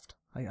Oculus Rift.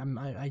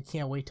 I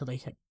can't wait till they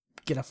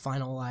get a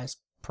finalized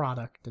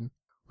product and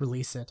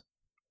release it.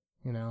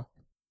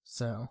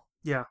 So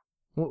yeah,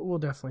 we'll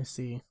definitely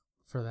see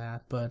for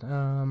that. But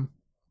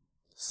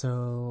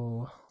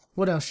so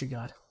what else you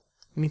got?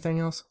 Anything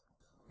else?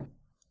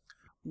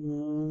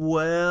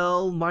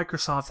 Well,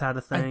 Microsoft had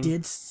a thing. I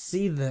did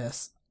see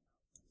this.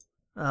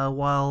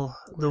 While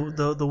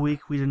the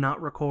week we did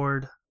not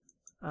record,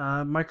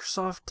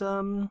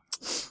 Microsoft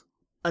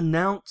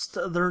announced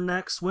their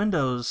next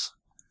Windows,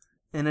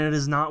 and it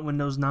is not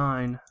Windows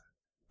 9.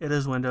 It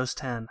is Windows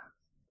 10.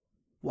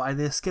 Why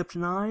they skipped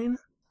 9?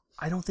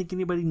 I don't think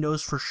anybody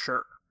knows for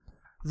sure.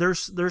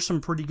 There's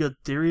some pretty good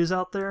theories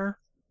out there,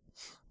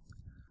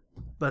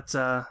 but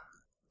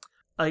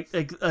the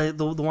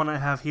one I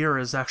have here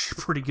is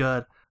actually pretty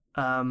good.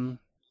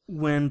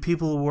 When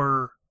people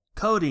were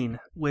coding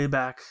way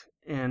back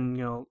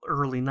in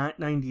early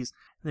 90s,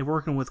 they were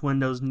working with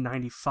Windows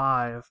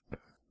 95.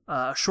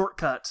 A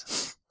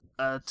shortcut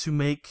to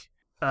make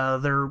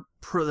their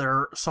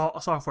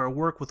software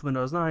work with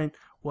Windows 9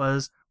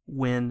 was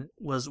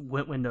Windows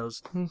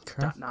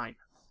 .9,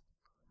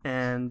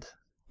 and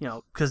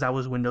because that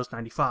was Windows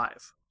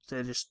 95, so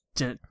they just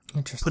didn't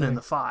put in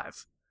the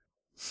 5.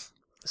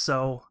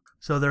 So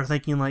they're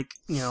thinking like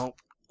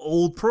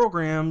old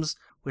programs,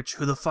 which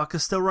who the fuck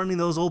is still running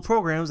those old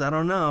programs? I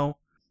don't know.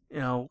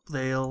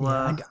 They'll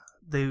I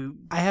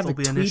have a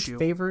be an tweet issue.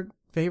 favored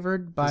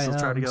by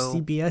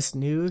CBS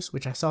News,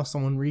 which I saw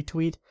someone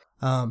retweet.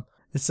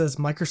 It says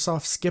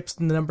Microsoft skips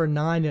the number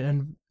 9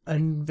 and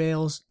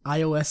unveils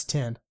iOS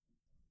 10.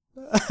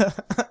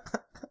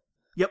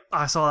 Yep,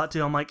 I saw that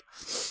too. I'm like,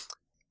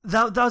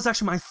 that was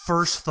actually my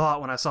first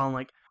thought when I saw. I'm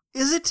like,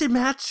 is it to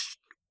match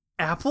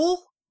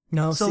Apple?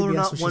 No, so CBS they're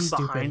not was one just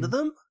behind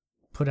them.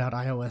 Put out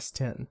iOS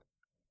 10.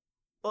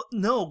 Well,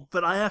 no,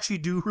 but I actually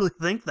do really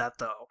think that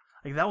though.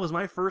 Like that was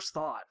my first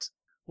thought.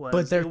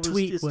 But their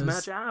tweet was to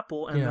match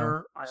Apple and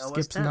their iOS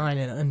skips 10. 9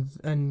 and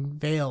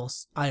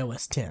unveils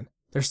iOS 10.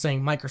 They're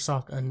saying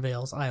Microsoft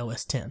unveils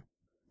iOS 10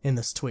 in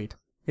this tweet.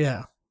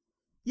 Yeah.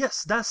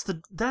 Yes, that's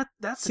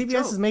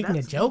CBS is making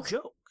a joke.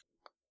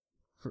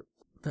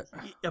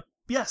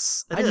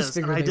 Yes, it I is. just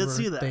figured I did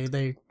see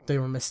that. They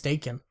were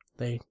mistaken.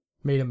 They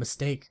made a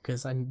mistake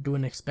because I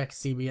wouldn't expect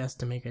CBS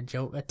to make a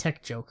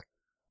tech joke.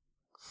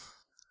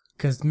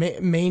 Because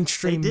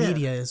mainstream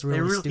media is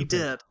really stupid. They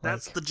really did.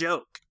 That's the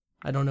joke.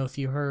 I don't know if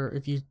you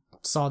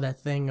saw that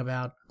thing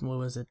about what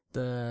was it?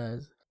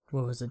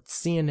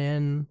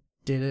 CNN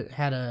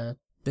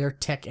their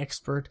tech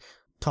expert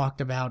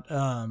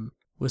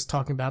was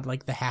talking about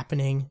like The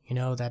Happening,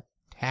 that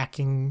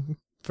hacking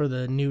for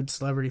the nude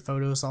celebrity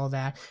photos, all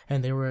that,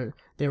 and they were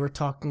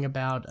talking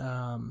about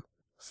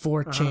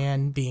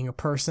 4chan being a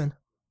person.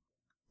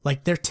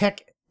 Like their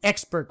tech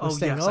expert was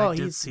saying, I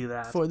did see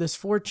that. For this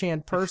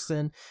 4chan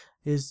person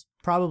is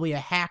probably a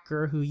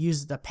hacker who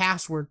uses the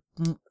password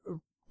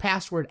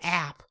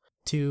app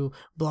to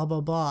blah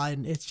blah blah,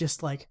 and it's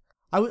just like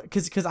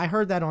because I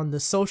heard that on the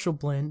social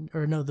blend,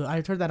 or no, I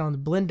heard that on the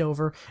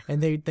Blendover,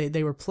 and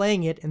they were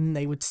playing it and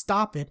they would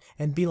stop it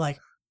and be like,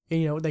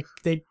 they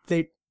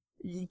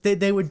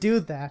would do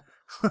that.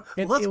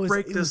 And Let's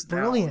break it this was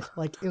brilliant. down.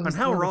 Like it was on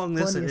how one wrong of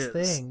the this funniest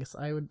is. things.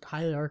 I would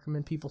highly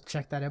recommend people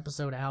check that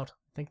episode out.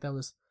 I think that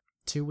was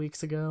 2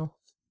 weeks ago.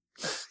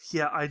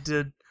 Yeah, I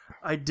did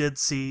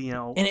see,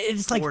 and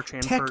it's like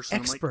tech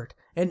expert,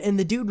 and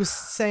the dude was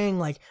saying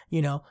like,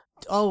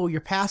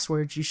 your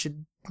passwords, you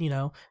should,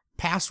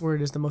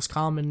 password is the most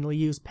commonly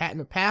used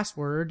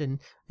password, and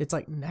it's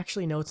like,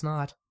 actually no, it's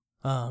not.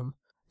 And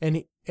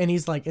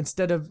he's like,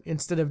 instead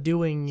of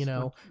doing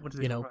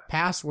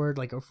password,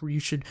 like you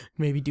should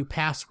maybe do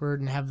password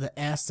and have the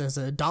S as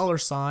a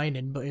 $sign,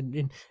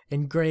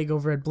 and Greg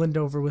over at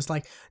Blendover was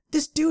like,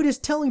 this dude is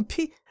telling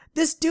people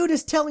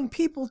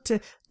to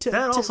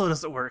that also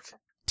doesn't work.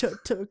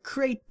 To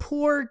create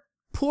poor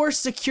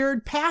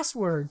secured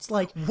passwords.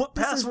 Like, what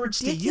passwords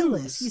to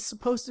use? He's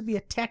supposed to be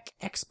a tech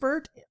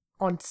expert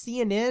on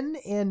CNN,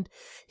 and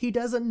he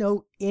doesn't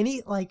know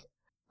any, like,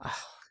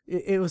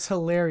 it was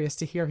hilarious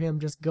to hear him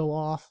just go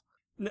off.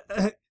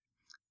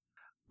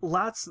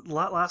 Last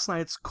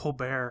night's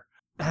Colbert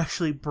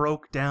actually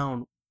broke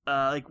down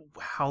like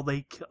how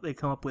they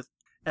come up with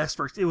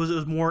experts. It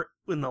was more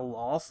in the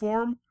law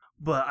form,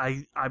 but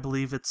I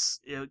believe it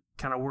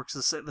kind of works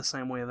the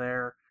same way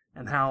there,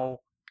 and how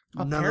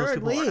none of those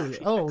people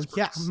are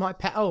actually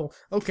experts.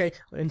 Okay.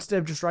 Instead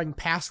of just writing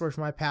password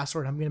for my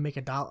password, I'm gonna make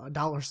a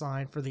dollar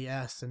sign for the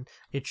S, and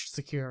it's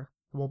secure.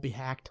 It won't be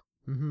hacked.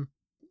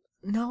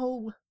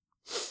 No.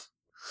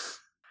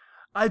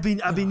 I've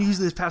been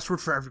using this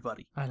password for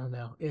everybody. I don't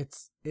know.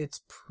 It's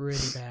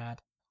pretty bad.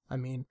 I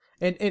mean,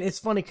 and it's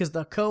funny because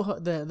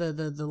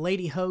the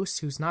lady host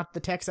who's not the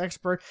text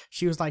expert,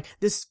 she was like,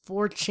 this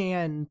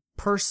 4chan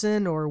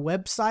person or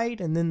website,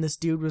 and then this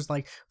dude was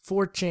like,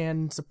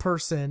 4chan's a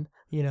person,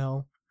 you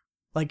know,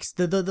 like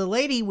the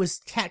lady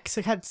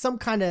had some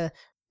kind of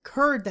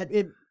heard that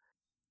it.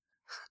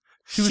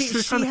 She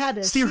was trying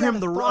to steer him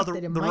the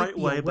right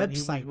way, but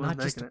website, not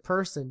just a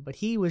person. But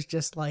he was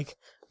just like,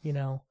 you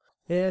know,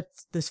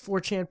 it's this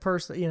 4chan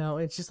person, you know.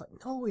 It's just like,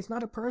 no, it's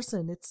not a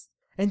person.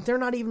 And they're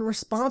not even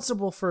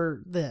responsible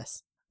for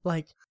this.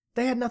 Like,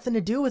 they had nothing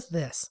to do with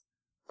this.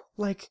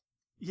 Like,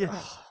 yeah,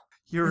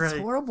 you're right.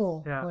 It's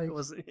horrible. Yeah, like, it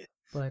wasn't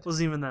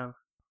even them.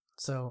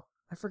 So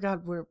I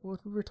forgot what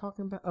we were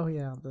talking about. Oh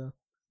yeah,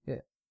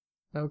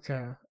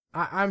 okay.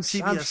 I'm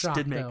CBS shocked,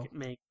 did though,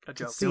 make a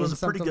joke. Seeing It was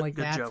a pretty something like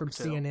good that joke from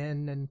too.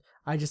 CNN, and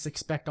I just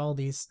expect all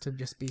these to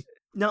just be.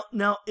 Now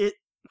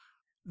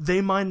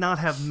they might not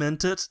have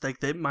meant it. Like,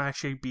 they might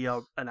actually be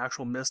an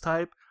actual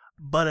mistype,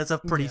 but it's a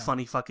pretty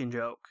funny fucking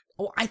joke.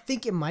 Oh, I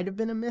think it might have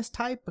been a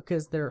mistype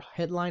because their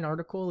headline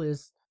article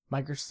is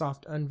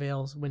Microsoft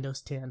unveils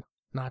Windows 10,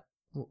 not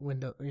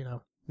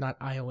not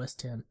iOS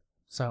 10.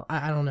 So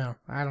I don't know,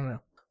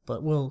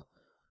 but we'll.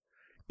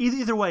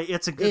 Either way,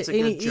 it's a good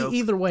joke.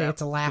 Either way,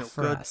 it's a laugh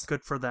for us.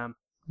 Good for them.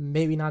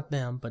 Maybe not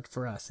them, but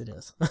for us, it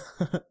is.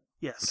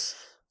 Yes.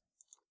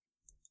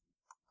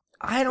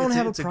 I don't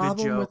have a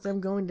problem with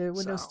them going to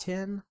Windows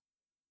 10.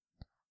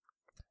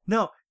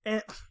 No,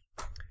 and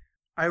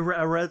I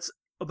read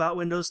about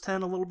Windows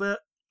 10 a little bit,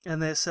 and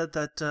they said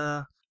that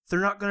they're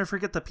not going to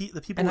forget the people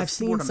with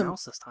keyboard and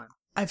mouse this time.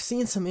 I've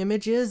seen some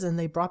images, and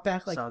they brought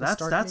back so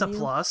that's menu. A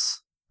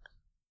plus.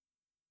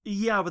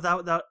 Yeah, but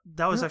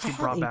that was actually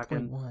brought back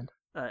in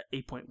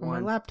 8.1 on my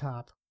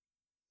laptop.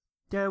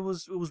 Yeah, it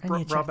was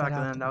brought back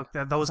then.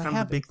 That was kind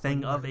of the big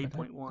thing of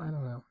 8.1. I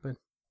don't know, but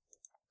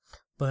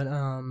But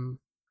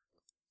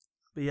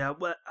yeah,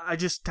 I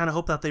just kind of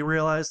hope that they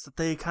realize that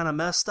they kind of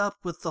messed up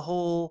with the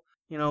whole,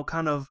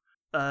 kind of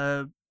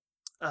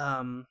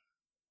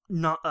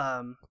not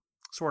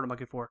sort of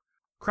looking for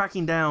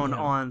cracking down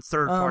on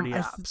third-party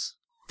apps.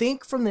 I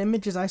think from the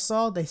images I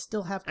saw, they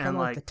still have kind of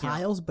like the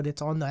tiles, but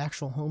it's on the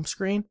actual home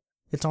screen.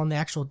 It's on the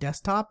actual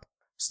desktop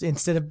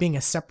instead of being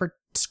a separate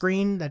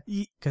screen.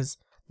 Because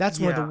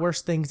that's one of the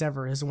worst things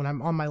ever is when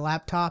I'm on my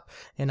laptop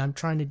and I'm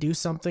trying to do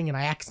something and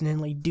I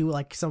accidentally do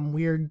like some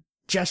weird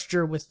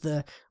gesture with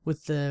the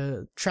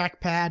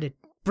trackpad. It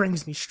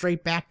brings me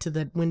straight back to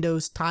the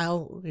Windows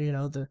tile,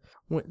 the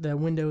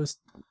Windows,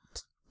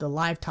 the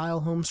live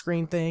tile home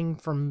screen thing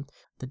from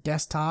the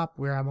desktop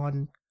where I'm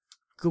on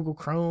Google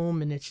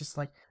Chrome, and it's just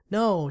like,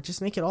 no,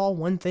 just make it all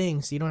one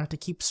thing so you don't have to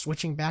keep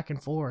switching back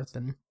and forth.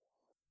 And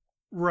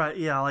right,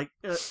 yeah, like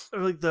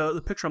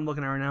the picture I'm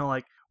looking at right now,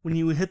 like when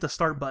you hit the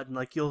start button,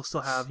 like you'll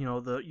still have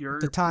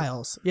the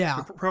tiles,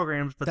 your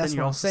programs, but that's then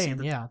you also see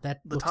the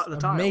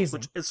tiles, amazing.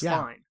 which is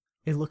fine.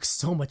 It looks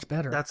so much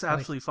better. That's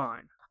absolutely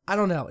fine. I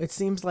don't know. It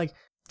seems like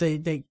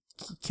they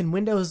can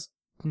Windows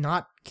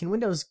not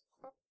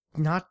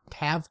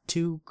have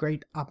two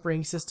great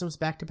operating systems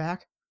back to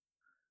back.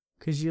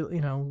 Because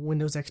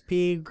Windows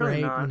XP,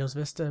 great. Windows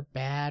Vista,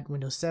 bad.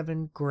 Windows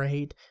 7,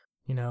 great.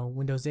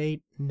 Windows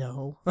 8,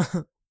 no.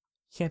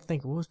 Can't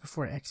think. What was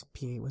before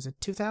XP? Was it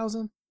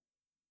 2000?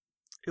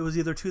 It was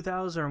either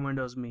 2000 or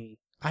Windows Me.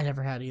 I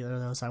never had either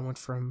of those. I went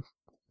from.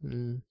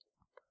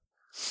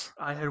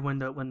 I had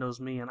Windows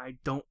Me, and I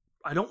don't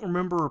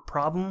remember a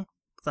problem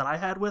that I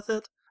had with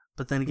it.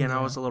 But then again, I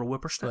was a little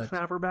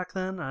whippersnapper back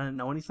then. I didn't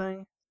know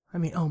anything. I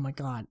mean, oh my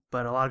god!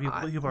 But a lot of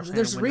people are saying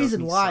there's a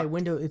reason why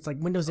sucked.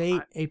 Windows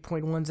 8,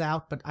 8.1's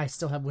out, but I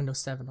still have Windows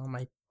 7 on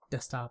my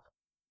desktop.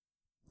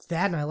 It's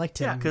that, and I like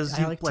to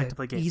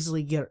play games.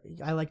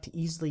 I like to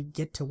easily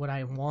get to what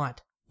I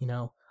want.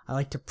 I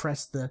like to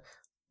press the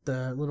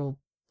little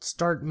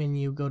start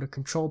menu, go to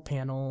control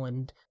panel,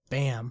 and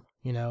bam,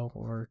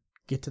 or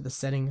get to the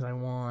settings I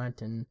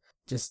want, and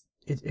just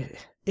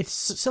it's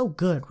so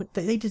good.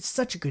 They did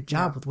such a good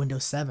job with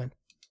Windows 7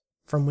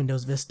 from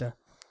Windows Vista.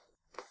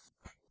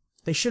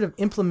 They should have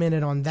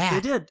implemented on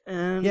that. They did,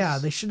 and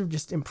they should have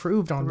just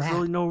improved on that. There's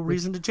really no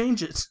reason to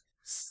change it.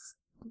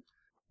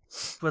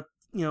 But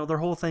their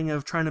whole thing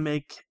of trying to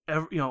make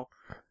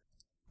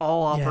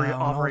all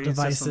operating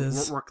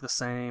systems work the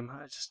same.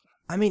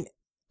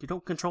 You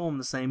don't control them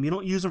the same. You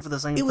don't use them for the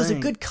same thing. It was a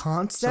good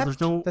concept.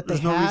 So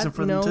there's no reason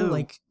for them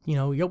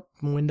to.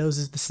 Windows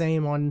is the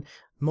same on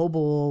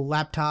mobile,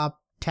 laptop,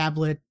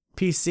 tablet,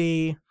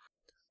 PC.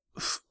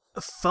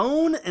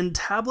 Phone and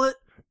tablet,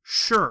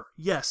 sure,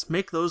 yes,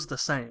 make those the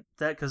same.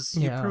 That because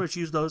you Yeah. pretty much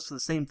use those for the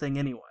same thing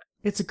anyway.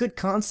 It's a good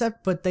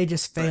concept, but they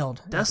just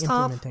failed at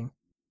Desktop? implementing.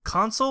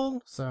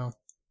 Console, So,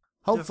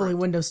 hopefully different.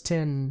 Windows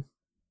 10.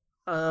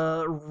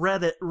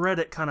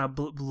 Reddit kind of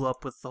blew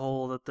up with the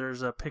whole that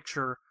there's a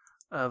picture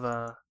of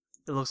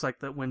it looks like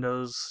that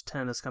Windows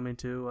 10 is coming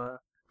to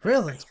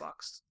Really?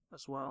 Xbox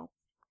as well.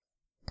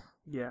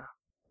 Yeah,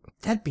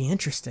 That'd be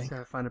interesting.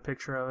 gotta find a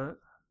picture of it.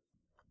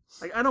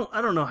 Like I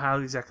don't know how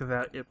exactly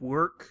that it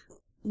work.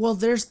 Well,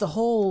 there's the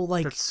whole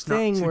like That's not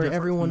thing too where different from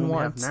everyone what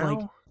we have wants now.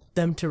 like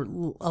them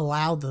to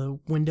allow the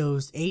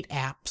Windows 8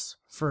 apps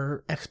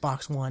for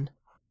Xbox One,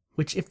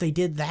 which if they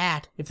did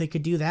that, if they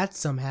could do that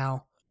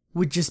somehow,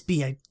 would just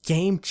be a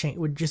game change.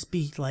 Would just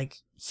be like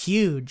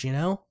huge, you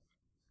know?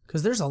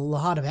 Because there's a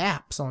lot of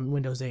apps on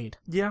Windows 8,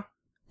 Yeah,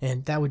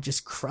 and that would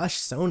just crush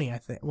Sony. I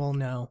think. Well,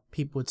 no,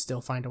 people would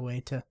still find a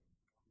way to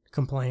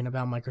complain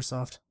about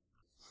Microsoft.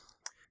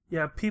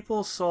 yeah.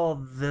 People saw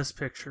this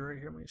picture right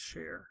here. Let me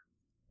share,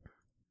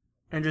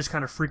 and just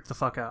kind of freaked the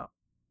fuck out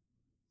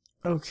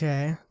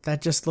Okay,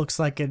 that just looks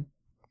like a.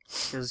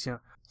 because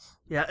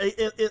yeah, it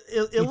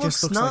It looks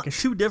just looks not like a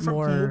too different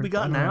from more, what we I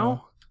got don't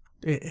now.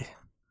 know.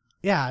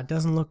 Yeah, it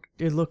doesn't look.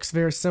 It looks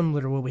very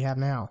similar to what we have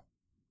now.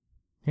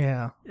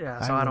 Yeah,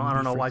 Yeah, so I don't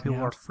wouldn't be know why freaking people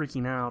are out.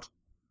 freaking out.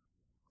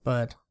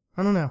 But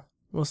I don't know.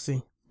 We'll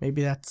see.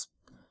 Maybe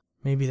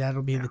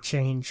that'll be the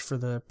change for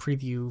the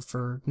preview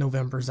for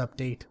November's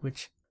update,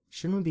 which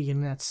shouldn't we be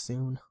getting that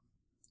soon?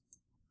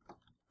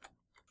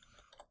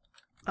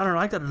 I don't know.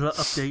 I got an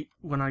update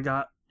when I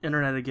got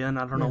internet again.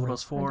 I don't know what it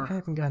was for. I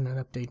haven't gotten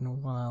an update in a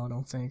while, I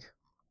don't think.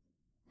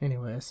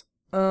 Anyways,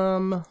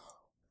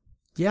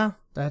 yeah,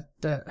 that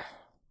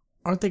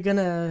aren't they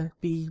gonna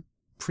be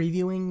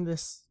previewing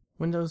this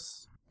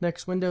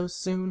next Windows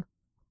soon?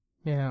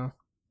 Yeah,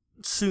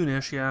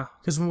 Soonish, yeah.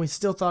 because when we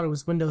still thought it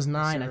was Windows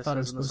 9, See I what thought it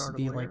was says in the supposed to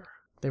be article like here.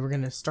 they were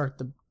gonna start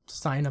the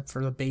sign up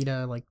for the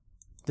beta like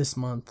this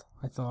month.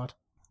 I thought.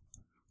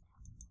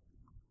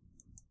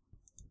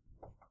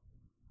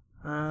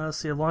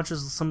 See, it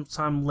launches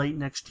sometime late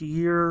next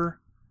year.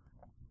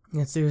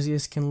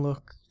 Enthusiasts can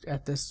look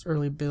at this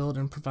early build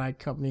and provide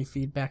company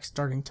feedback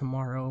starting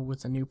tomorrow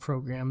with a new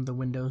program, the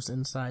Windows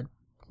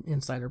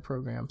Insider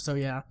program. So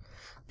yeah,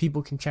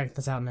 people can check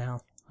this out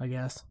now, I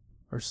guess,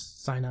 or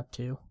sign up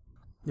to.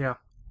 Yeah.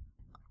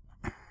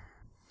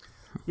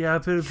 Yeah,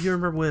 but if you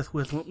remember with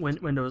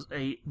Windows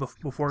 8,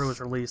 before it was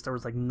released, there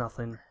was like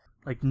nothing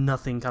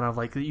kind of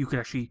like that you could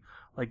actually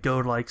like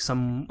go to like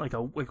some like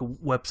a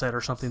website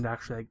or something to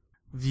actually like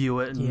view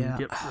it and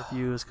get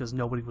reviews because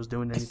nobody was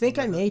doing anything. I think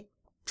I with it. may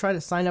try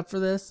to sign up for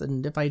this,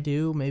 and if I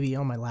do, maybe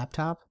on my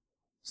laptop,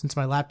 since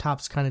my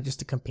laptop's kind of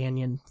just a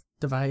companion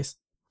device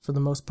for the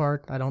most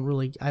part. I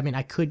mean,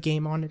 I could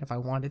game on it if I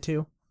wanted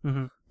to,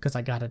 because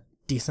I got a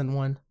decent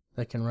one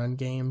that can run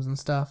games and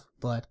stuff,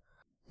 but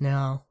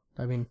no,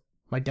 I mean,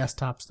 my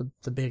desktop's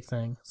the big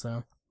thing,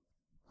 so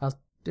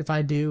if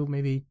I do,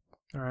 maybe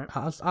All right.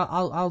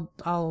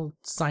 I'll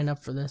sign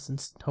up for this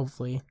and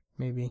hopefully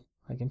maybe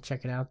I can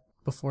check it out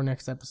before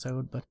next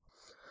episode. But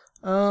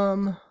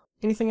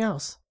anything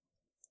else?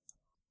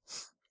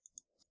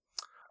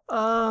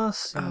 Let's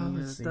see.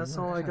 what That's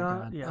all I have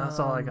got. Yeah, that's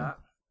all I got.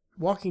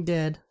 Walking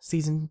Dead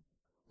season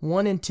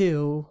 1 and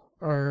 2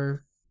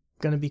 are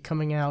gonna be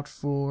coming out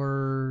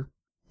for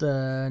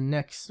the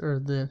next or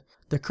the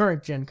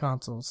current gen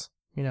consoles.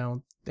 You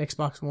know,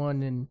 Xbox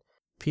One and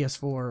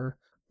PS4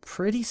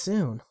 pretty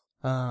soon.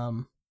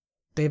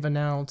 They've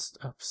announced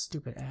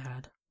stupid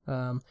ad.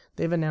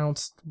 They've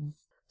announced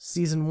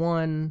season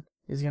 1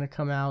 is gonna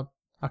come out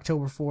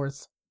October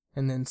 4th,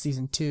 and then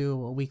season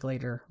 2 a week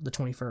later, the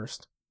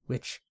 21st,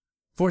 which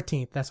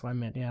 14th. That's what I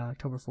meant. Yeah,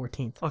 October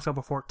 14th.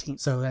 October 14th.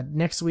 So that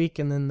next week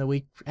and then the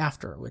week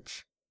after,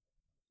 which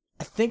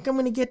I think I'm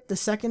gonna get the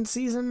second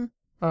season.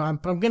 I'm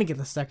gonna get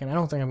the second. I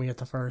don't think I'm gonna get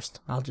the first.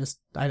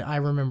 I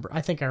remember.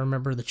 I think I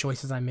remember the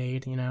choices I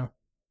made. You know,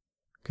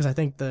 because I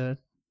think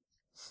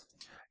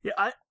Yeah,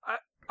 I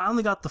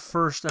only got the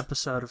first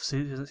episode of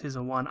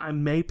season 1. I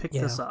may pick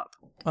this up.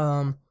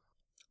 I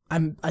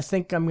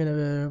think I'm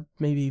gonna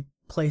maybe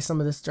play some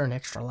of this during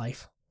Extra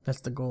Life.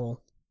 That's the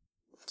goal.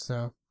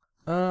 So,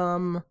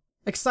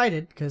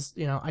 excited because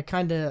you know I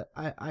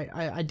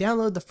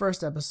downloaded the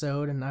first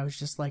episode and I was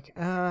just like,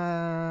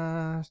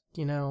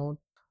 you know,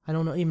 I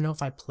don't even know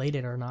if I played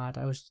it or not.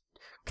 I was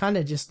kind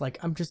of just like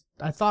I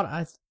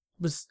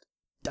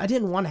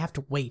didn't want to have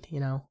to wait, you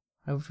know.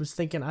 I was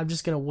thinking I'm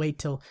just gonna wait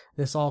till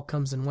this all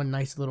comes in one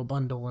nice little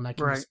bundle and I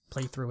can just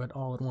play through it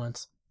all at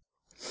once,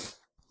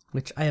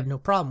 which I have no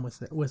problem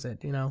with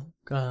it, you know.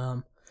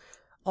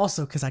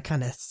 Also because I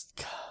kind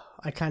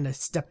of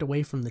stepped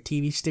away from the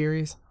TV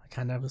series. I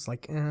kind of was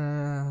like,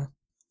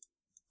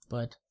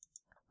 but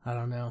I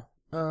don't know.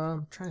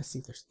 I'm trying to see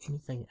if there's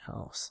anything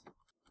else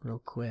real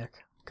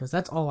quick because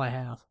that's all I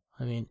have.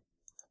 I mean,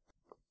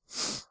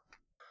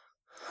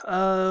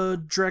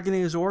 Dragon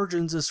Age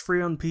Origins is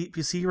free on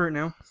PC right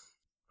now,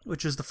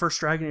 which is the first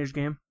Dragon Age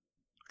game,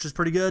 which is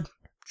pretty good.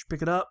 Just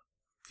pick it up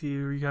if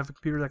you have a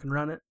computer that can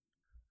run it.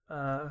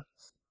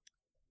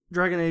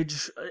 Dragon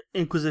Age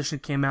Inquisition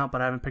came out,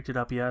 but I haven't picked it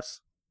up yet.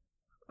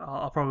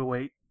 I'll probably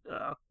wait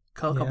a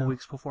couple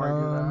weeks before I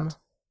do that.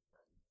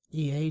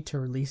 EA to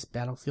release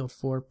Battlefield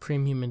 4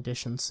 Premium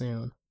Edition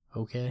soon.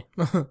 Okay.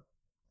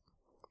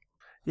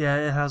 Yeah,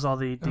 it has all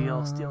the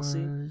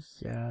DLC.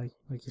 Yeah,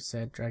 like you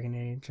said, Dragon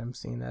Age. I'm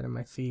seeing that in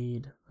my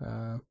feed.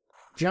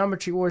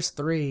 Geometry Wars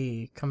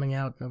 3 coming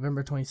out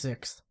November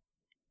 26th.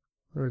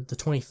 Or the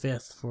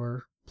 25th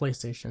for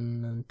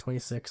PlayStation and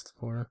 26th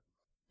for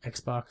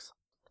Xbox.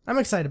 I'm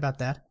excited about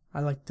that. I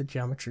like the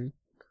Geometry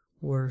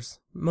Wars.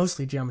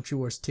 Mostly Geometry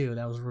Wars 2.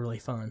 That was really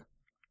fun.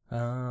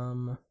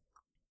 No,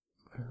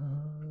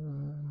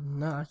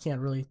 I can't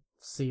really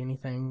see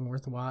anything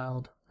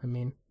worthwhile. I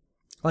mean,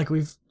 like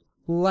we've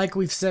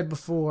said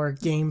before,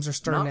 games are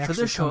starting to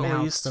actually come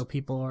out, so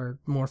people are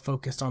more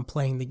focused on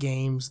playing the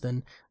games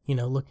than,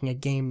 looking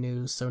at game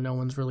news, so no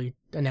one's really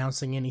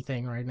announcing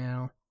anything right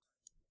now.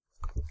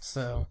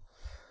 So,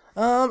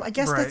 I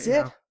guess that's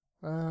it.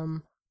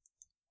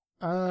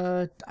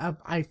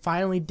 I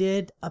finally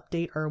did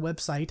update our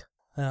website,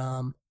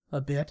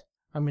 a bit.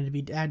 I'm going to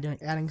be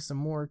adding some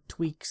more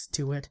tweaks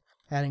to it,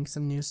 adding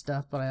some new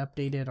stuff, but I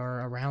updated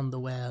our Around the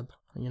Web,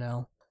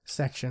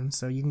 section,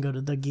 so you can go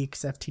to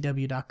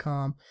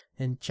thegeeksftw.com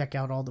and check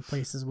out all the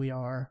places we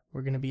are.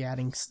 We're going to be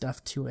adding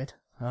stuff to it.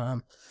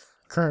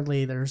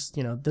 Currently there's,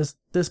 this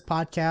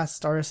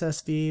podcast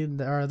RSS feed,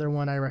 the other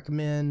one I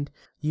recommend,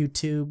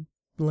 YouTube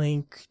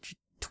link,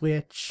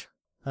 Twitch,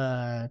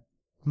 my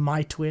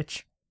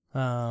Twitch,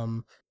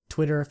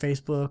 Twitter,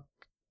 Facebook,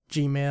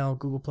 Gmail,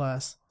 Google+.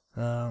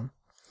 I'm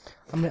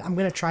going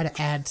to try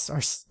to add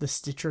the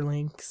Stitcher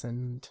links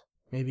and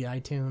maybe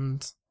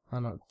iTunes. I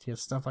don't know,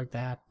 stuff like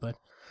that, but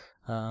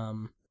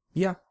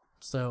yeah,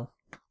 so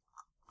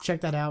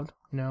check that out,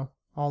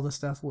 all the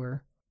stuff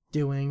we're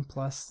doing,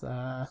 plus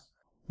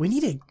we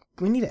need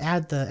to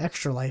add the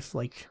Extra Life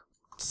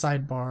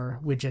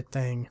sidebar widget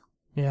thing.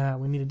 Yeah,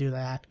 we need to do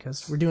that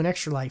cuz we're doing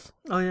Extra Life.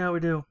 Oh yeah, we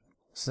do.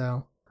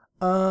 So,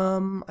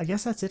 I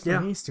guess that's it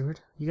for me,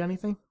 Stuart. You got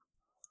anything?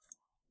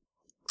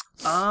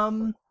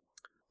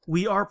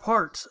 We are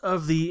part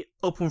of the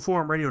Open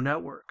Forum Radio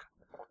Network,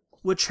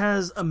 which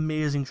has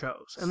amazing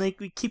shows, and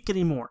we keep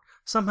getting more.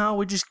 Somehow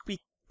we're just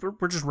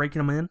raking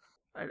them in.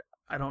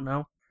 I don't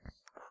know,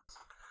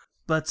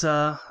 but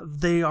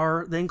they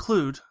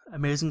include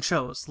amazing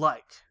shows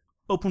like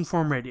Open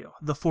Forum Radio,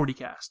 the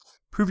 40cast,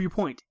 Prove Your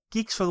Point,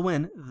 Geeks for the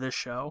Win, this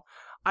show.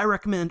 I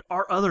recommend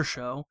our other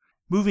show,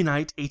 Movie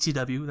Night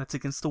ATW, that's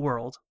Against the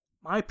World,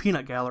 My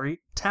Peanut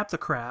Gallery, Tap the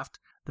Craft,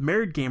 The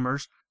Married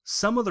Gamers,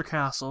 Some Other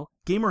Castle,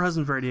 Gamer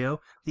Husbands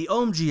Radio, The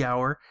OMG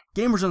Hour,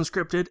 Gamers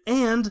Unscripted,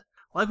 and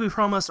like we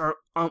promised,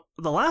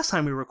 the last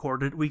time we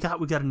recorded, we got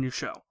a new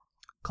show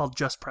called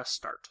Just Press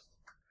Start.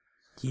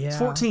 Yeah, it's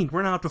 14.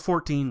 We're now up to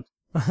 14,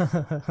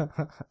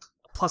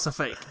 plus a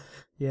fake.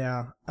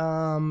 Yeah.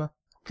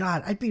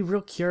 God, I'd be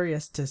real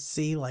curious to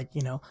see,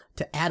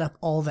 to add up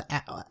all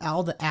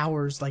the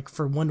hours,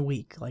 for 1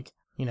 week,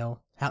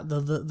 how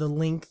the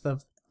length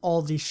of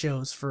all these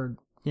shows for,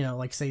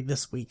 say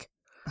this week,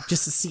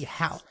 just to see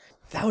how.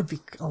 That would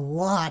be a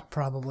lot,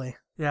 probably.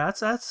 Yeah,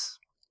 that's.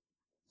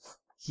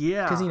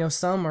 Yeah, because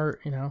some are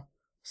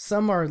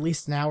at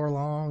least an hour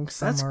long.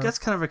 That's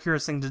kind of a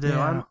curious thing to do.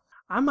 Yeah.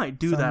 I might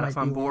do that if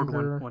I'm bored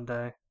one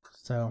day.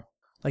 So,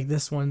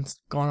 this one's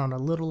gone on a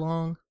little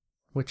long,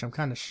 which I'm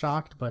kind of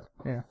shocked, but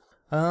yeah.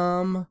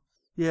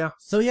 Yeah.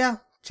 So yeah,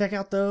 check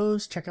out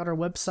those. Check out our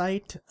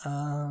website.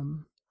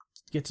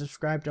 Get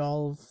subscribed to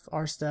all of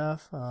our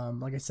stuff.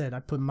 Like I said, I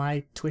put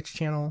my Twitch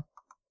channel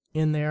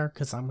in there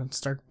because I'm gonna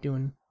start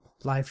doing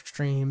live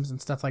streams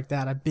and stuff like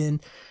that. I've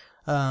been.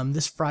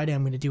 This Friday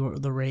I'm going to do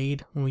the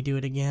raid when we do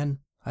it again.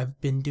 I've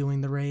been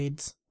doing the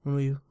raids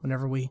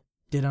whenever we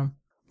did them.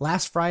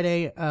 Last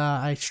Friday,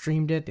 I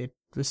streamed it. It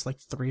was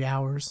 3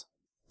 hours.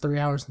 3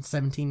 hours and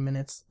 17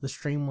 minutes the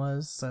stream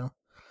was, so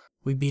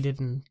we beat it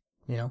in,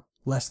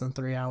 less than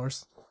 3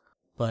 hours.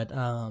 But,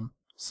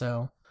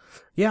 so,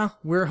 yeah,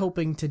 we're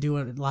hoping to do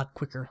it a lot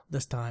quicker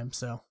this time,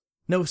 so.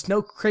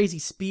 No crazy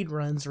speed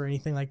runs or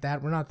anything like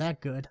that. We're not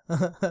that good.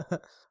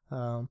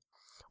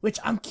 Which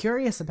I'm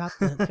curious about.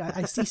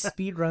 I see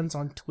speed runs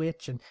on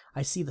Twitch, and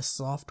I see the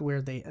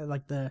software they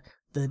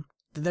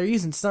they're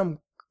using some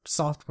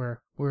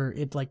software where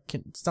it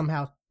can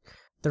somehow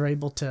they're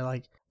able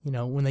to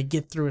when they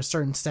get through a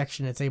certain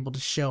section, it's able to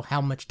show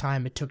how much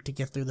time it took to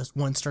get through this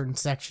one certain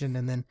section,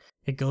 and then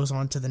it goes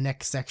on to the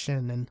next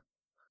section. And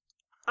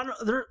I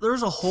don't.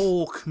 There's a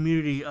whole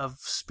community of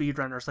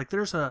speedrunners.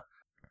 There's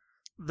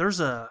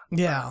a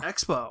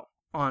expo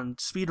on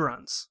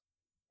speedruns,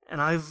 and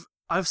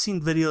I've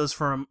seen videos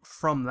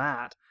from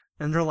that,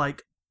 and they're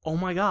like, "Oh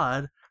my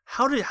god,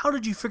 how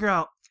did you figure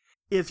out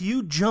if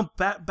you jump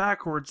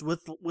backwards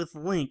with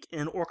Link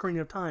in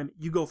Ocarina of Time,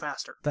 you go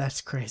faster?" That's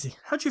crazy.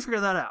 How'd you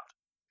figure that out?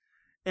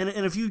 And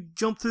if you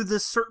jump through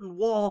this certain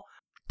wall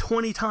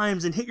 20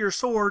 times and hit your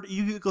sword,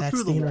 you go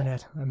through the wall.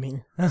 That's the internet. I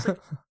mean,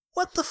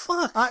 What the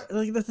fuck?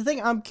 The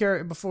thing I'm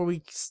curious, before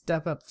we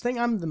step up, the thing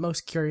I'm the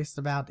most curious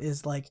about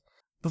is, like,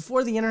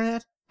 before the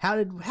internet, how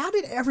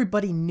did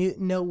everybody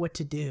know what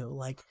to do?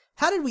 Like,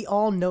 how did we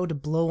all know to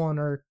blow on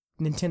our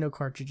Nintendo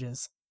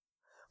cartridges?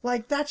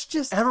 Like, that's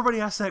just...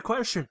 Everybody asks that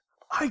question.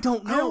 I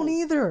don't know. I don't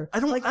either. I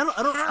don't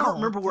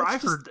remember where I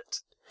heard it.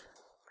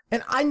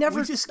 And I never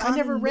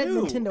read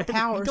knew, Nintendo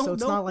Power, so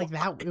it's not like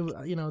why.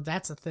 that.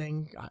 That's a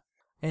thing.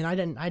 And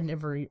I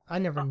never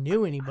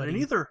knew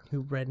anybody either.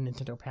 who read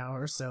Nintendo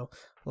Power. So,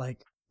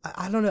 like,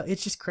 I don't know.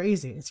 It's just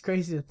crazy. It's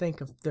crazy to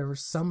think of there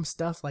was some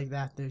stuff like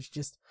that. There's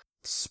just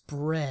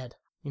spread.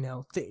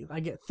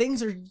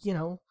 Things are.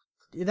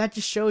 That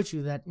just shows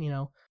you that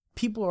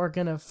people are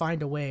gonna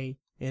find a way,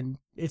 and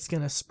it's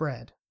gonna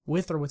spread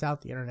with or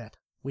without the internet.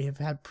 We have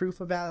had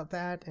proof about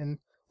that, and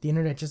the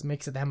internet just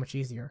makes it that much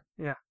easier.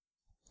 Yeah.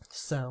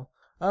 So,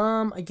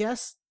 I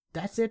guess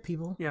that's it,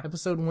 people. Yeah.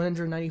 Episode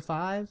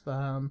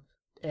 195.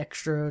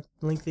 Extra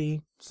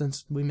lengthy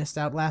since we missed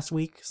out last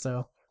week,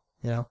 so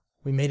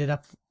we made it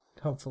up,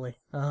 hopefully.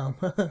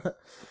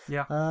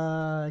 Yeah.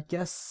 I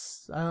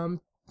guess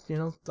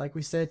like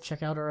we said,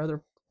 check out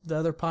the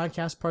other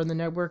podcast part of the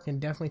network, and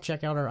definitely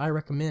check out our I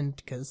Recommend,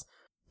 because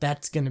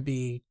that's gonna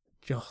be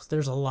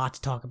there's a lot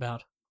to talk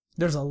about.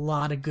 There's a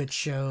lot of good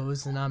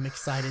shows, and I'm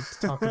excited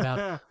to talk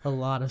about a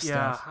lot of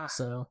stuff.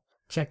 So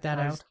check that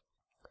out.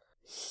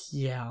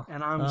 Yeah.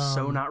 And I'm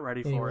so not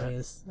ready for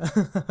it.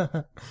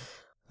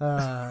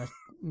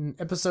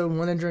 Episode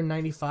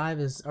 195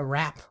 is a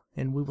wrap,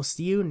 and we will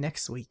see you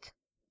next week.